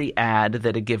every ad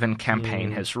that a given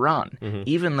campaign has run,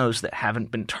 even those that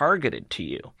haven't been targeted to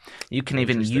you. You can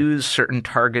even use certain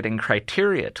targeting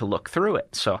criteria to look through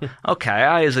it. So, okay,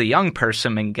 I as a young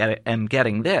person am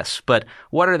getting this, but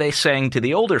what are they saying to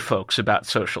the older folks about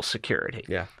Social Security?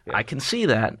 Yeah. I can see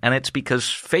that, and it's because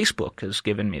Facebook has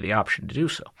given me the option to do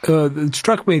so. It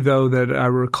struck me, though, that I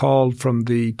recalled from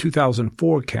the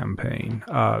 2004 campaign,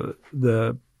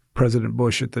 the President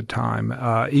Bush at the time,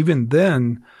 even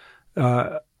then,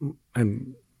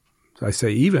 and I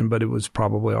say even, but it was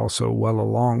probably also well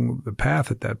along the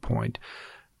path at that point,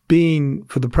 being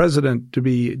for the president to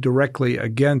be directly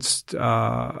against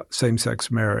same-sex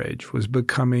marriage was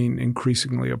becoming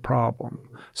increasingly a problem.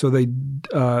 So they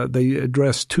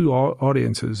addressed two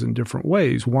audiences in different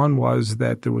ways. One was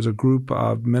that there was a group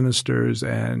of ministers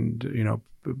and,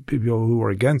 people who were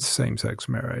against same-sex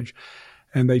marriage.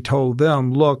 And they told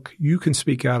them, look, you can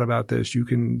speak out about this. You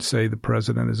can say the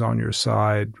president is on your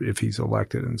side if he's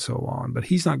elected and so on. But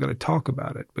he's not going to talk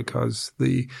about it because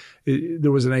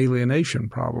there was an alienation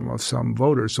problem of some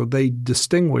voters. So they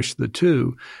distinguished the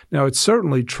two. Now, it's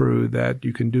certainly true that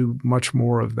you can do much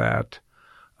more of that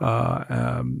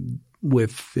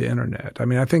with the internet. I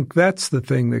mean, I think that's the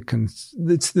thing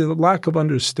it's the lack of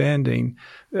understanding.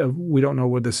 We don't know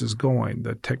where this is going.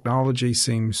 The technology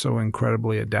seems so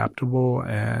incredibly adaptable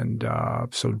and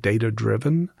so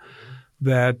data-driven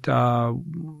that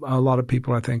a lot of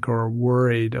people, I think, are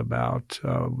worried about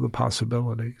the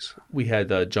possibilities. We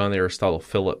had John Aristotle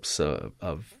Phillips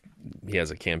he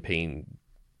has a campaign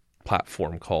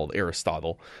platform called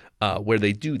Aristotle where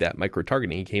they do that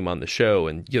micro-targeting. He came on the show,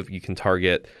 and you can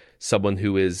target someone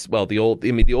who is, the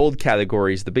old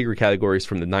categories, the bigger categories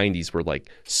from the 90s were like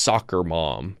soccer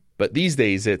mom. But these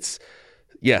days it's,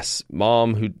 yes,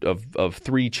 mom of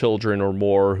 3 children or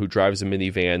more who drives a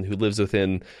minivan, who lives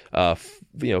within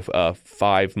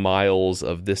 5 miles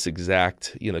of this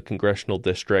exact congressional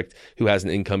district, who has an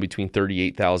income between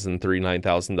 $38,000 and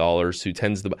 $39,000, who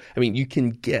tends to. I mean, you can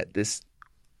get this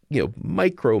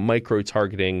micro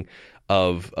targeting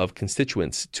of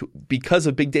constituents because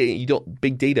of big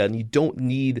data, and you don't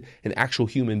need an actual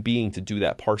human being to do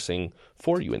that parsing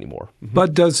for you anymore.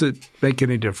 But does it make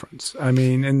any difference? I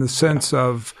mean, in the sense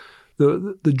of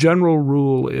the general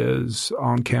rule is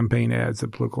on campaign ads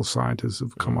that political scientists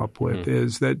have come up with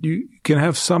is that you can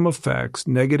have some effects.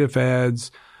 Negative ads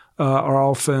are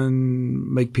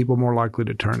often make people more likely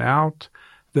to turn out.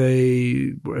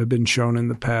 They have been shown in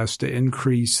the past to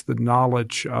increase the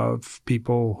knowledge of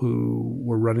people who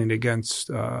were running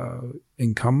against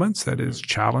incumbents, that is,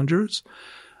 challengers.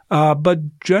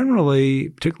 But generally,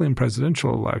 particularly in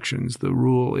presidential elections, the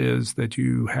rule is that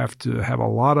you have to have a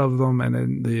lot of them,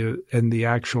 and the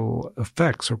actual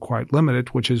effects are quite limited,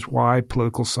 which is why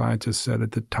political scientists said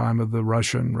at the time of the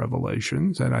Russian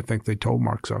revelations, and I think they told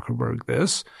Mark Zuckerberg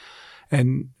this,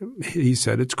 and he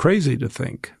said it's crazy to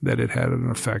think that it had an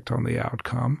effect on the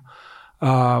outcome,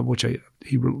 which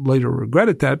he later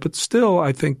regretted that. But still,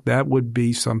 I think that would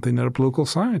be something that a political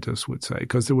scientist would say,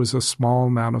 because there was a small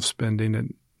amount of spending,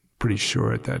 and pretty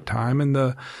sure at that time. And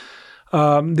the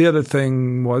other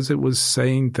thing was it was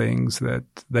saying things that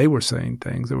they were saying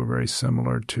things that were very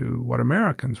similar to what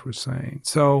Americans were saying.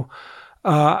 So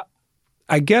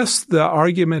I guess the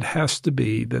argument has to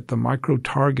be that the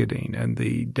micro-targeting and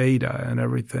the data and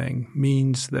everything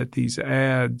means that these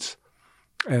ads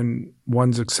and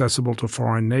ones accessible to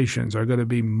foreign nations are going to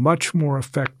be much more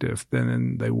effective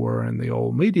than they were in the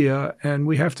old media. And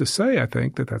we have to say, I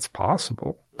think, that that's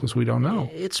possible because we don't know.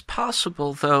 It's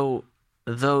possible, though,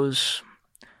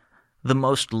 the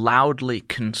most loudly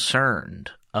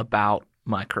concerned about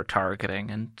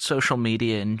micro-targeting and social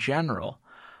media in general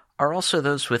are also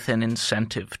those with an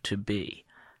incentive to be.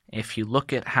 If you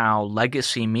look at how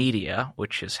legacy media,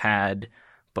 which has had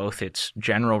both its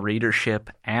general readership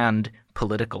and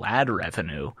political ad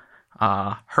revenue,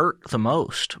 hurt the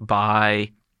most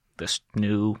by this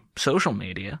new social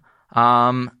media,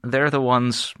 they're the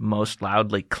ones most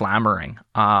loudly clamoring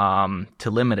to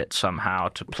limit it somehow,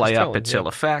 to play up its ill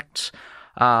effects.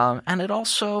 And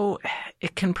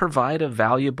it can provide a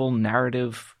valuable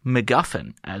narrative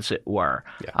MacGuffin, as it were.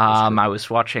 Yeah, I was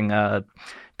watching a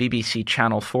BBC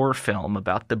Channel 4 film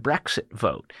about the Brexit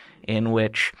vote, in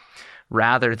which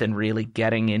rather than really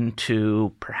getting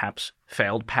into perhaps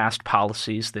failed past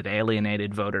policies that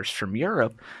alienated voters from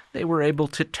Europe, they were able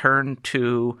to turn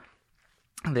to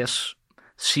this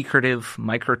secretive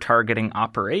micro-targeting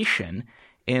operation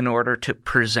in order to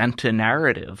present a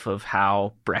narrative of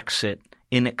how Brexit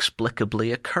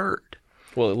inexplicably occurred.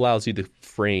 Well, it allows you to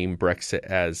frame Brexit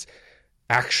as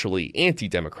actually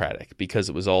anti-democratic because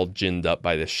it was all ginned up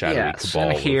by this shadowy cabal.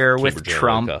 And here with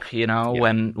Trump,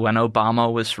 when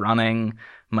Obama was running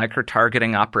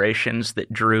micro-targeting operations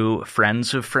that drew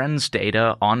friends of friends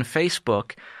data on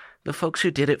Facebook, the folks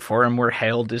who did it for him were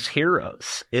hailed as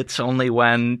heroes. It's only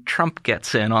when Trump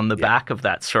gets in on the back of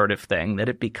that sort of thing that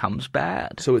it becomes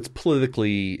bad. So it's a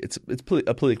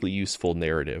politically useful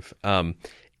narrative.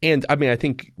 And I mean, I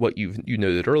think what you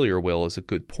noted earlier, Will, is a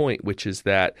good point, which is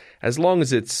that as long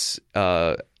as it's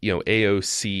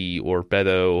AOC or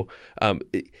Beto,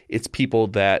 it's people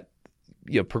that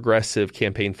progressive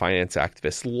campaign finance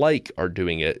activists are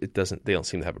doing it. They don't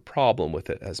seem to have a problem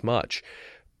with it as much.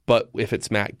 But if it's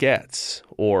Matt Gaetz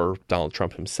or Donald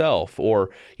Trump himself or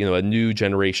a new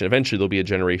generation, eventually there'll be a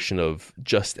generation of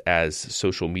just as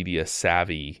social media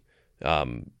savvy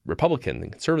Republican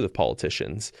and conservative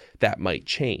politicians, that might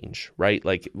change, right?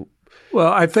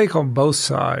 Well, I think on both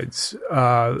sides,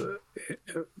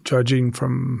 judging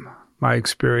from my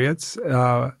experience,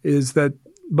 is that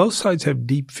both sides have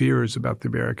deep fears about the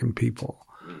American people,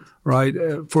 right?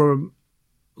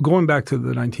 Going back to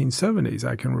the 1970s,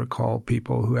 I can recall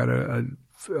people who had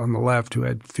on the left who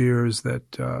had fears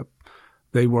that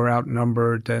they were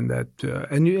outnumbered, and that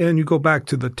and you go back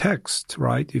to the text,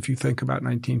 right? If you think about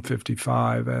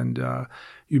 1955, and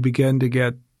you begin to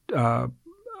get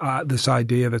this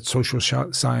idea that social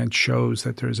science shows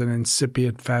that there's an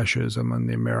incipient fascism in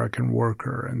the American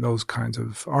worker, and those kinds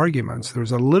of arguments.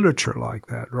 There's a literature like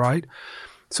that, right?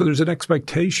 So there's an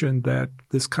expectation that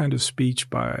this kind of speech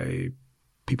by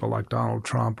people like Donald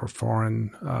Trump or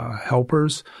foreign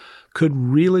helpers could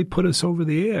really put us over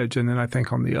the edge. And then I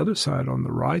think on the other side, on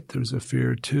the right, there's a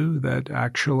fear too that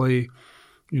actually,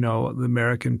 the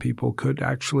American people could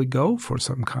actually go for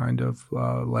some kind of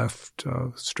left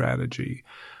strategy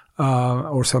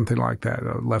or something like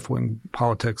that, left-wing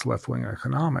politics, left-wing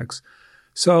economics.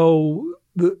 So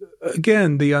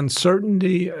the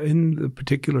uncertainty in the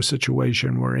particular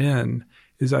situation we're in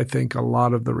is, I think, a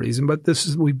lot of the reason. But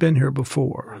we've been here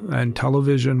before, and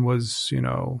television was,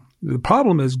 the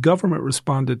problem is government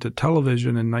responded to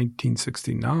television in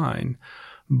 1969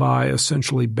 by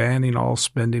essentially banning all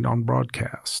spending on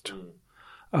broadcast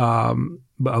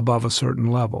above a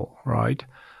certain level, right?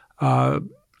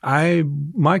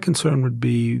 My concern would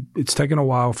be, it's taken a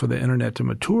while for the internet to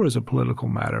mature as a political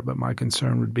matter, but my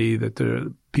concern would be that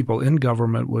the people in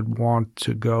government would want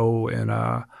to go in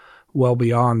well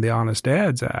beyond the Honest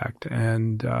Ads Act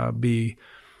and be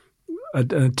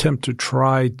an attempt to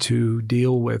try to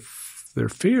deal with their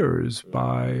fears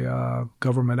by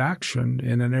government action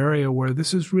in an area where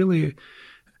this is really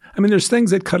 – there's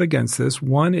things that cut against this.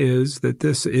 One is that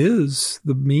this is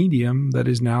the medium that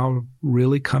is now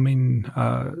really coming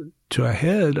to a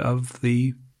head of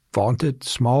the vaunted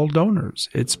small donors.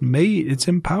 It's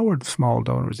empowered small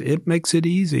donors. It makes it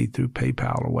easy through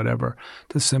PayPal or whatever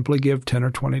to simply give $10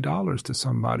 or $20 to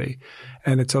somebody.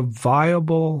 And it's a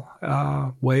viable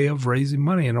way of raising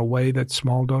money in a way that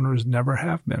small donors never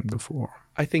have been before.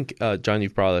 I think, John,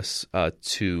 you've brought us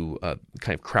to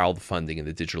kind of crowdfunding in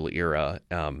the digital era,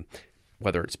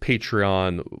 whether it's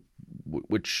Patreon,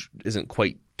 which isn't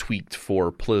quite tweaked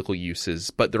for political uses,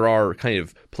 but there are kind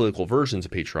of political versions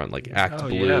of Patreon like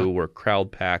ActBlue or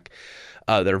CrowdPack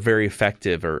that are very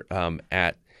effective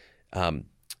at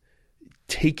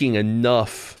taking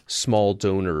enough small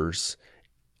donors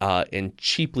and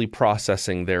cheaply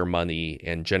processing their money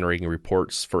and generating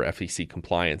reports for FEC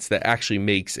compliance that actually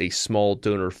makes a small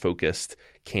donor-focused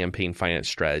campaign finance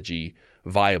strategy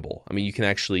viable. You can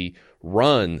actually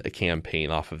run a campaign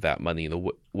off of that money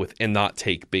and not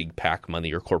take big PAC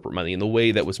money or corporate money in the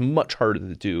way that was much harder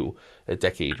to do a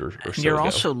decade or so You're ago.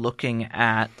 also looking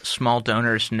at small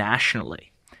donors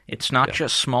nationally. It's not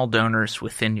just small donors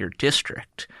within your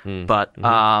district, but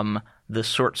the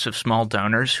sorts of small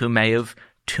donors who may have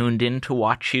tuned in to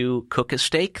watch you cook a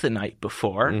steak the night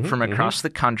before from across the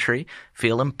country,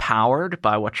 feel empowered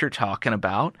by what you're talking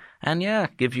about, and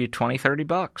give you $20,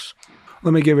 $30.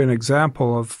 Let me give you an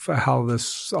example of how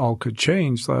this all could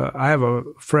change. I have a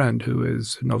friend who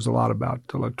knows a lot about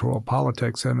electoral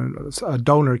politics, and a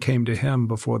donor came to him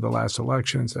before the last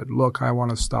election and said, "Look, I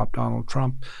want to stop Donald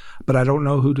Trump, but I don't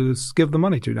know who to give the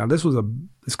money to." Now,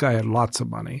 this guy had lots of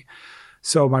money.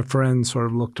 So my friend sort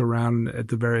of looked around at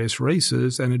the various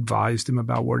races and advised him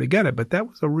about where to get it. But that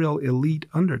was a real elite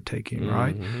undertaking,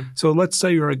 right? So let's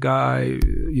say you're a guy,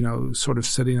 sort of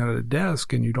sitting at a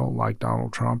desk and you don't like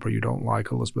Donald Trump or you don't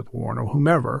like Elizabeth Warren or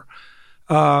whomever.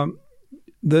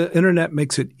 The internet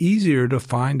makes it easier to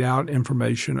find out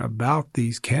information about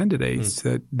these candidates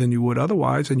than you would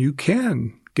otherwise. And you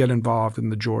can get involved in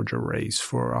the Georgia race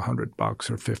for $100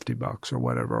 or $50 or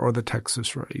whatever, or the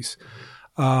Texas race.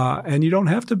 And you don't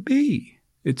have to be.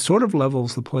 It sort of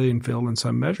levels the playing field in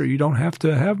some measure. You don't have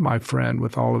to have my friend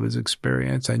with all of his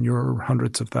experience and your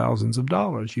hundreds of thousands of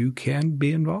dollars. You can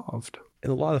be involved.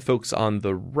 And a lot of folks on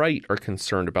the right are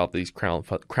concerned about these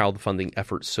crowdfunding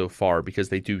efforts so far because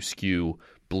they do skew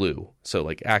blue. So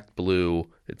like Act Blue,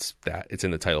 it's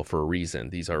in the title for a reason.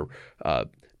 These are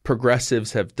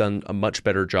progressives have done a much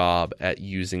better job at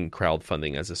using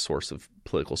crowdfunding as a source of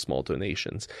political small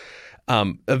donations.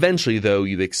 Eventually, though,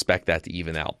 you'd expect that to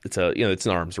even out. It's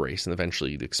an arms race, and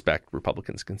eventually you'd expect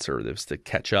Republicans, conservatives to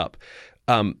catch up.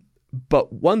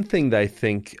 But one thing that I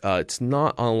think it's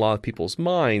not on a lot of people's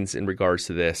minds in regards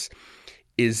to this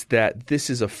is that this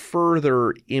is a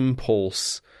further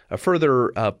impulse, a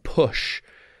further push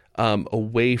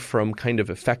away from kind of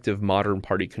effective modern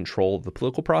party control of the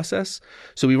political process.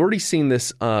 So we've already seen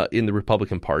this in the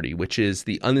Republican Party, which is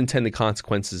the unintended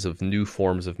consequences of new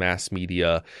forms of mass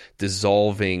media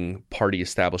dissolving party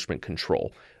establishment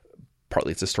control.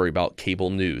 Partly it's a story about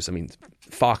cable news. I mean,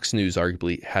 Fox News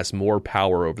arguably has more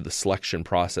power over the selection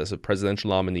process of presidential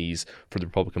nominees for the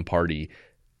Republican Party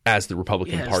as the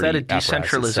Republican Party. Is that a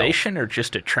decentralization or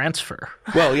just a transfer?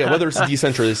 Well, yeah, whether it's a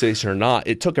decentralization or not,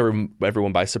 it took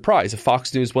everyone by surprise. If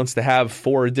Fox News wants to have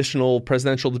 4 additional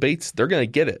presidential debates, they're going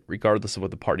to get it regardless of what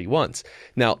the party wants.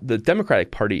 Now, the Democratic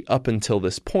Party up until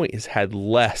this point has had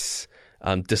less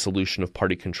dissolution of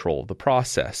party control of the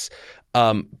process.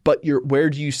 But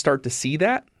where do you start to see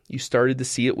that? You started to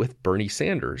see it with Bernie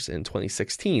Sanders in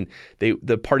 2016. The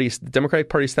Democratic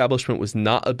Party establishment was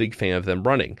not a big fan of them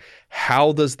running.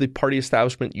 How does the party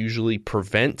establishment usually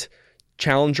prevent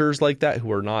challengers like that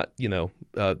who are not,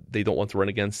 they don't want to run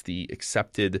against the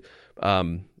accepted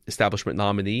establishment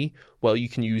nominee? Well, you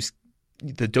can use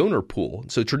the donor pool.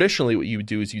 So traditionally what you would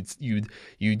do is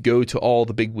you'd go to all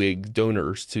the bigwig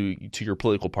donors to your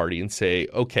political party and say,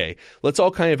 okay, let's all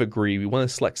kind of agree. We want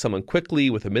to select someone quickly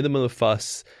with a minimum of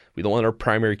fuss. We don't want our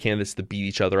primary candidates to beat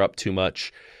each other up too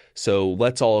much. So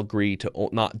let's all agree to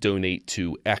not donate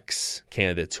to X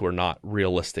candidates who are not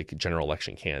realistic general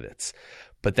election candidates.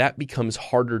 But that becomes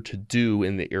harder to do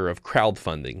in the era of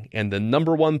crowdfunding. And the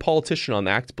number one politician on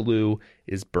Act Blue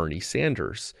is Bernie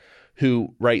Sanders,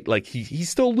 who, he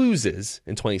still loses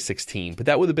in 2016, but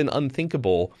that would have been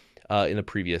unthinkable in a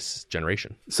previous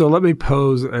generation. So let me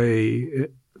pose to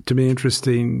me,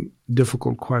 interesting,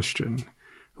 difficult question.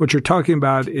 What you're talking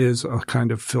about is a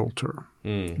kind of filter.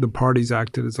 The parties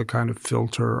acted as a kind of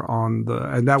filter and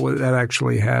that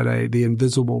actually had the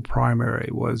invisible primary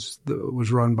was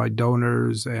run by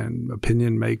donors and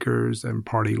opinion makers and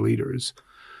party leaders.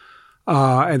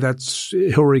 And that's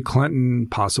Hillary Clinton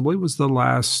possibly was the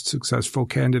last successful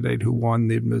candidate who won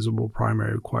the invisible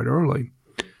primary quite early.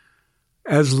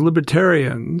 As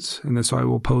libertarians, and this I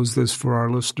will pose this for our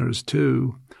listeners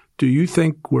too, do you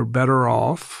think we're better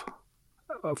off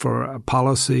for a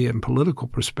policy and political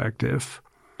perspective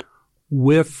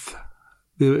with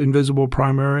the invisible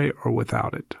primary or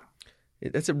without it?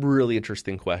 That's a really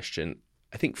interesting question.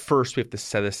 I think first we have to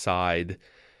set aside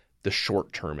the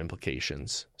short-term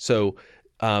implications. So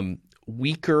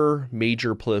weaker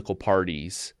major political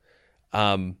parties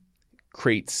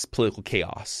creates political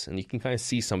chaos. And you can kind of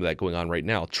see some of that going on right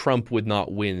now. Trump would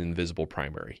not win an invisible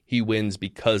primary. He wins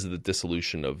because of the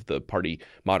dissolution of the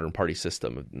modern party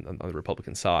system on the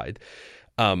Republican side.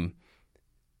 But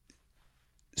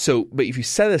if you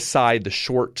set aside the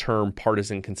short-term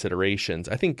partisan considerations,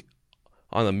 I think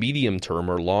on a medium term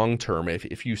or long term,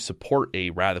 if you support a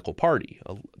radical party,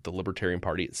 the Libertarian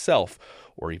Party itself,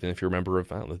 or even if you're a member of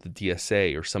the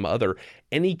DSA or some other,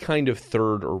 any kind of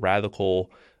third or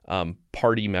radical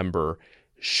party member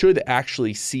should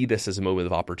actually see this as a moment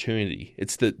of opportunity.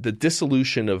 It's the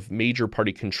dissolution of major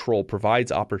party control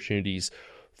provides opportunities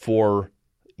for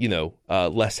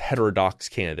less heterodox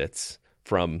candidates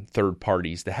from third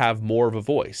parties to have more of a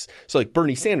voice. So like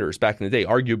Bernie Sanders back in the day,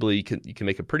 arguably you can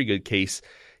make a pretty good case.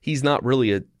 he's not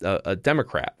really a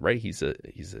Democrat, right? He's an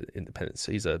independent.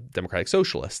 So he's a democratic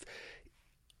socialist.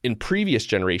 In previous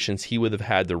generations, he would have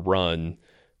had to run.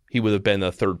 He would have been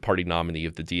a third party nominee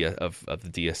of the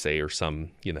DSA or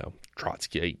some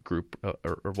Trotskyite group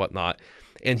or whatnot,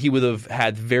 and he would have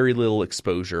had very little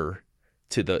exposure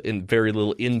to very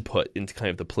little input into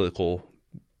kind of the political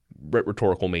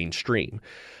rhetorical mainstream.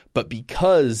 But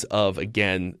because of,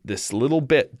 again, this little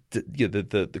bit, the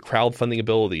crowdfunding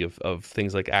ability of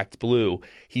things like Act Blue,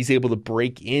 he's able to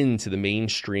break into the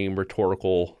mainstream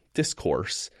rhetorical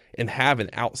discourse and have an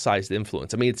outsized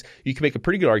influence. I mean, you can make a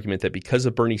pretty good argument that because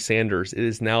of Bernie Sanders, it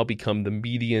has now become the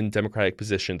median Democratic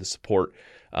position to support,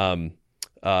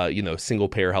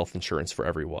 single-payer health insurance for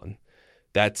everyone.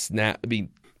 That's not. I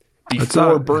mean,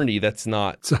 before Bernie, that's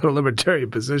not. It's not a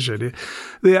libertarian position.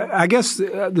 I guess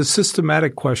the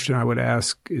systematic question I would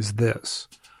ask is this.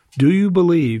 Do you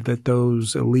believe that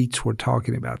those elites we're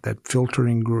talking about, that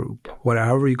filtering group,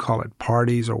 whatever you call it,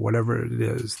 parties or whatever it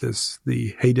is,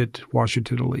 the hated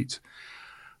Washington elites,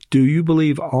 do you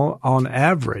believe on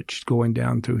average, going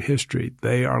down through history,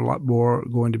 they are a lot more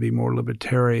going to be more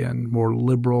libertarian, more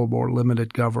liberal, more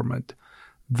limited government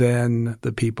than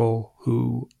the people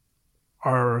who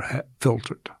are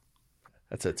filtered?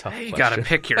 That's a tough question. You got to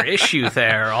pick your issue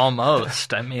there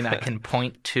almost. I mean, I can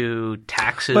point to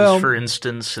taxes, for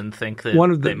instance, and think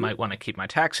that they might want to keep my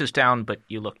taxes down, but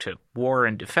you look to war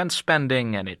and defense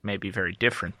spending, and it may be very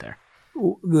different there.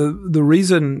 The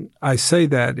reason I say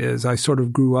that is I sort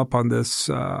of grew up on this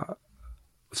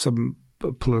some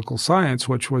political science,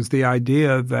 which was the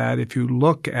idea that if you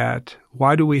look at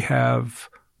why do we have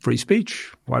free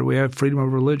speech? Why do we have freedom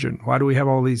of religion? Why do we have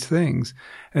all these things?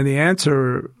 And the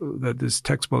answer that this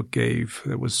textbook gave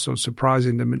that was so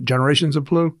surprising to generations of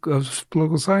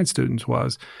political science students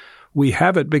was, we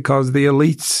have it because the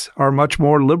elites are much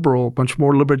more liberal, much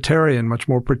more libertarian, much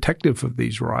more protective of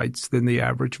these rights than the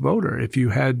average voter. If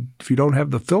you don't have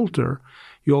the filter,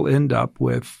 you'll end up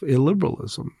with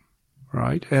illiberalism,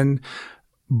 right? And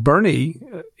Bernie,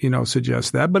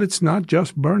 suggests that, but it's not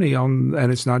just Bernie and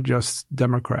it's not just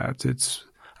Democrats.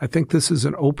 I think this is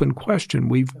an open question.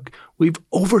 We've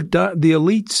overdone. The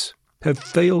elites have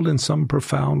failed in some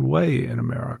profound way in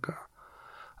America.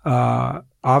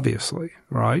 Obviously,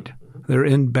 right? They're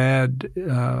in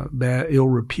ill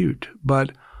repute,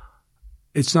 but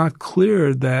it's not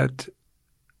clear that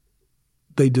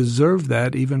they deserve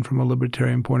that even from a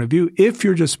libertarian point of view. If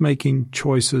you're just making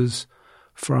choices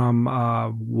from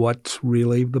what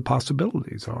really the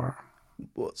possibilities are.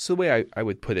 Well, so the way I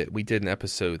would put it, we did an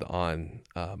episode on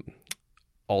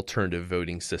alternative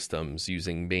voting systems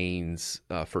using Maine's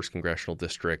 1st Congressional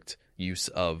District use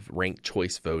of ranked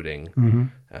choice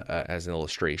voting as an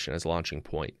illustration, as a launching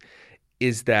point,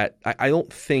 is that I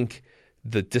don't think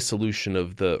the dissolution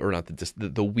of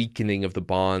the weakening of the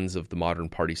bonds of the modern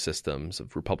party systems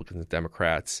of Republicans and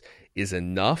Democrats is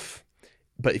enough.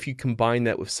 But if you combine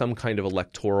that with some kind of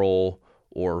electoral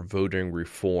or voting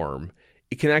reform,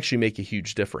 it can actually make a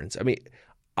huge difference. I mean,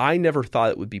 I never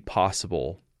thought it would be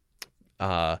possible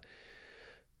that's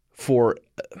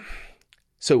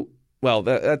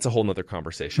a whole nother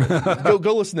conversation.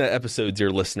 Go listen to that episode, dear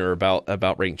listener,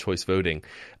 about ranked choice voting.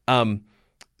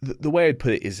 The way I'd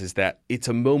put it is that it's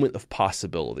a moment of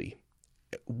possibility.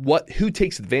 Who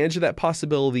takes advantage of that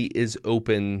possibility is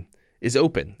open.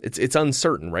 It's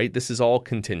uncertain, right? This is all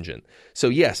contingent. So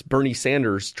yes, Bernie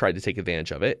Sanders tried to take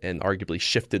advantage of it and arguably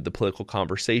shifted the political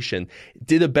conversation,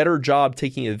 did a better job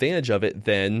taking advantage of it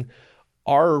than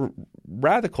our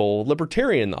radical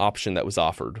libertarian option that was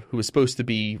offered, who was supposed to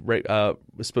be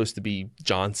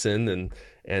Johnson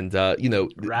and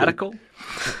radical.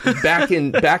 Back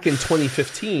in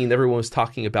 2015, everyone was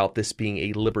talking about this being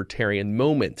a libertarian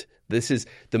moment. This is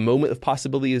the moment of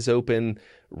possibility is open.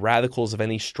 Radicals of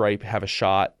any stripe have a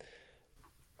shot.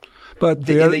 But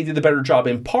they did a better job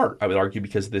in part, I would argue,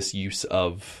 because of this use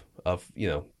of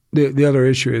The other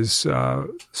issue is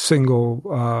single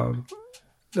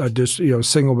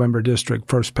member district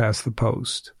first past the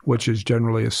post, which is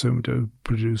generally assumed to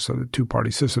produce a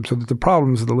two-party system. So that the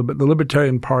problems of the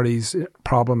Libertarian Party's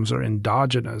problems are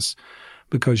endogenous.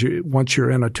 Because once you're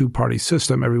in a two-party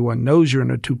system, everyone knows you're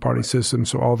in a two-party system,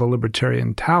 so all the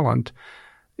libertarian talent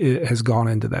has gone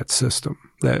into that system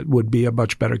that would be a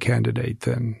much better candidate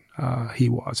than he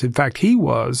was. In fact, he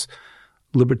was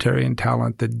libertarian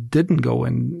talent that didn't go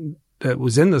in, that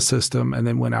was in the system and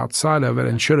then went outside of it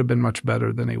and should have been much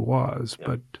better than he was.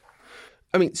 Yeah.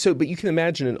 But you can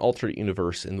imagine an alternate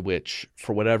universe in which,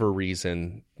 for whatever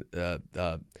reason,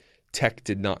 tech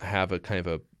did not have a kind of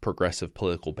a progressive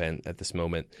political bent at this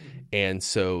moment, and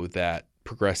so that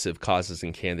progressive causes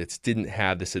and candidates didn't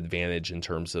have this advantage in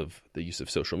terms of the use of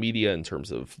social media, in terms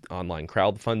of online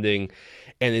crowdfunding.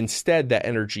 And instead, that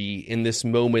energy in this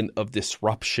moment of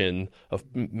disruption of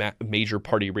major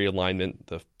party realignment,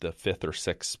 the fifth or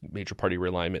sixth major party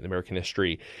realignment in American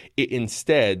history, it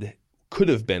instead could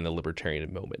have been a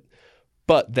libertarian moment.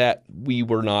 But that we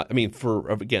were not, I mean, for,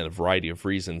 again, a variety of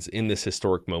reasons, in this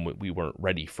historic moment, we weren't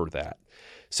ready for that.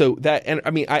 So that, and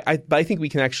I mean, I think we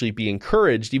can actually be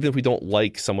encouraged, even if we don't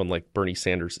like someone like Bernie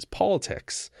Sanders'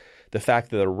 politics, the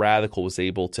fact that a radical was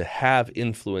able to have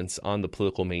influence on the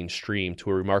political mainstream to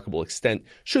a remarkable extent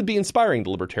should be inspiring to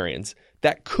libertarians.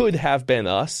 That could have been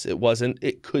us. It wasn't.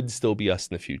 It could still be us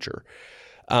in the future.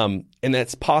 And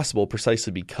that's possible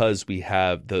precisely because we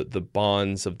have the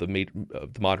bonds of the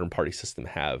modern party system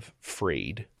have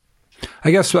frayed.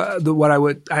 I guess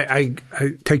what I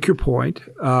take your point,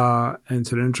 and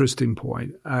it's an interesting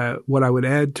point. What I would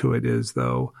add to it is,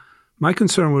 though, my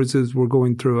concern is we're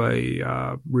going through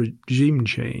a regime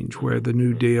change where the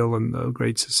New Deal and the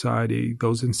Great Society,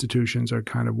 those institutions are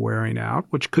kind of wearing out,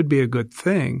 which could be a good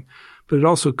thing. But it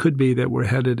also could be that we're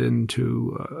headed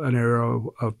into an era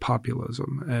of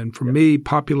populism. And for me,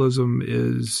 populism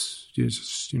is,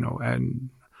 and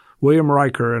William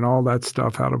Riker and all that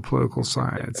stuff out of political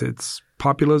science. It's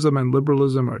populism and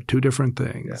liberalism are two different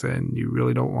things, and you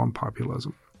really don't want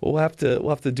populism. Well, we'll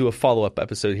have to do a follow-up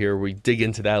episode here where we dig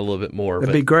into that a little bit more.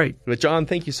 That'd be great. But John,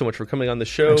 thank you so much for coming on the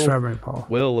show. Thanks for having me, Paul.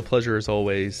 Will, a pleasure as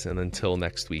always. And until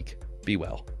next week, be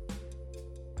well.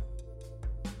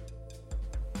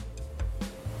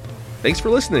 Thanks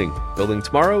for listening. Building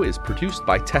Tomorrow is produced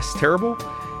by Tess Terrible.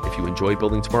 If you enjoy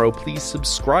Building Tomorrow, please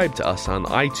subscribe to us on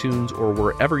iTunes or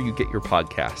wherever you get your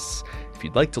podcasts. If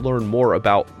you'd like to learn more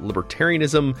about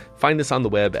libertarianism, find us on the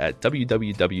web at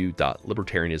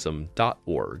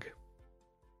www.libertarianism.org.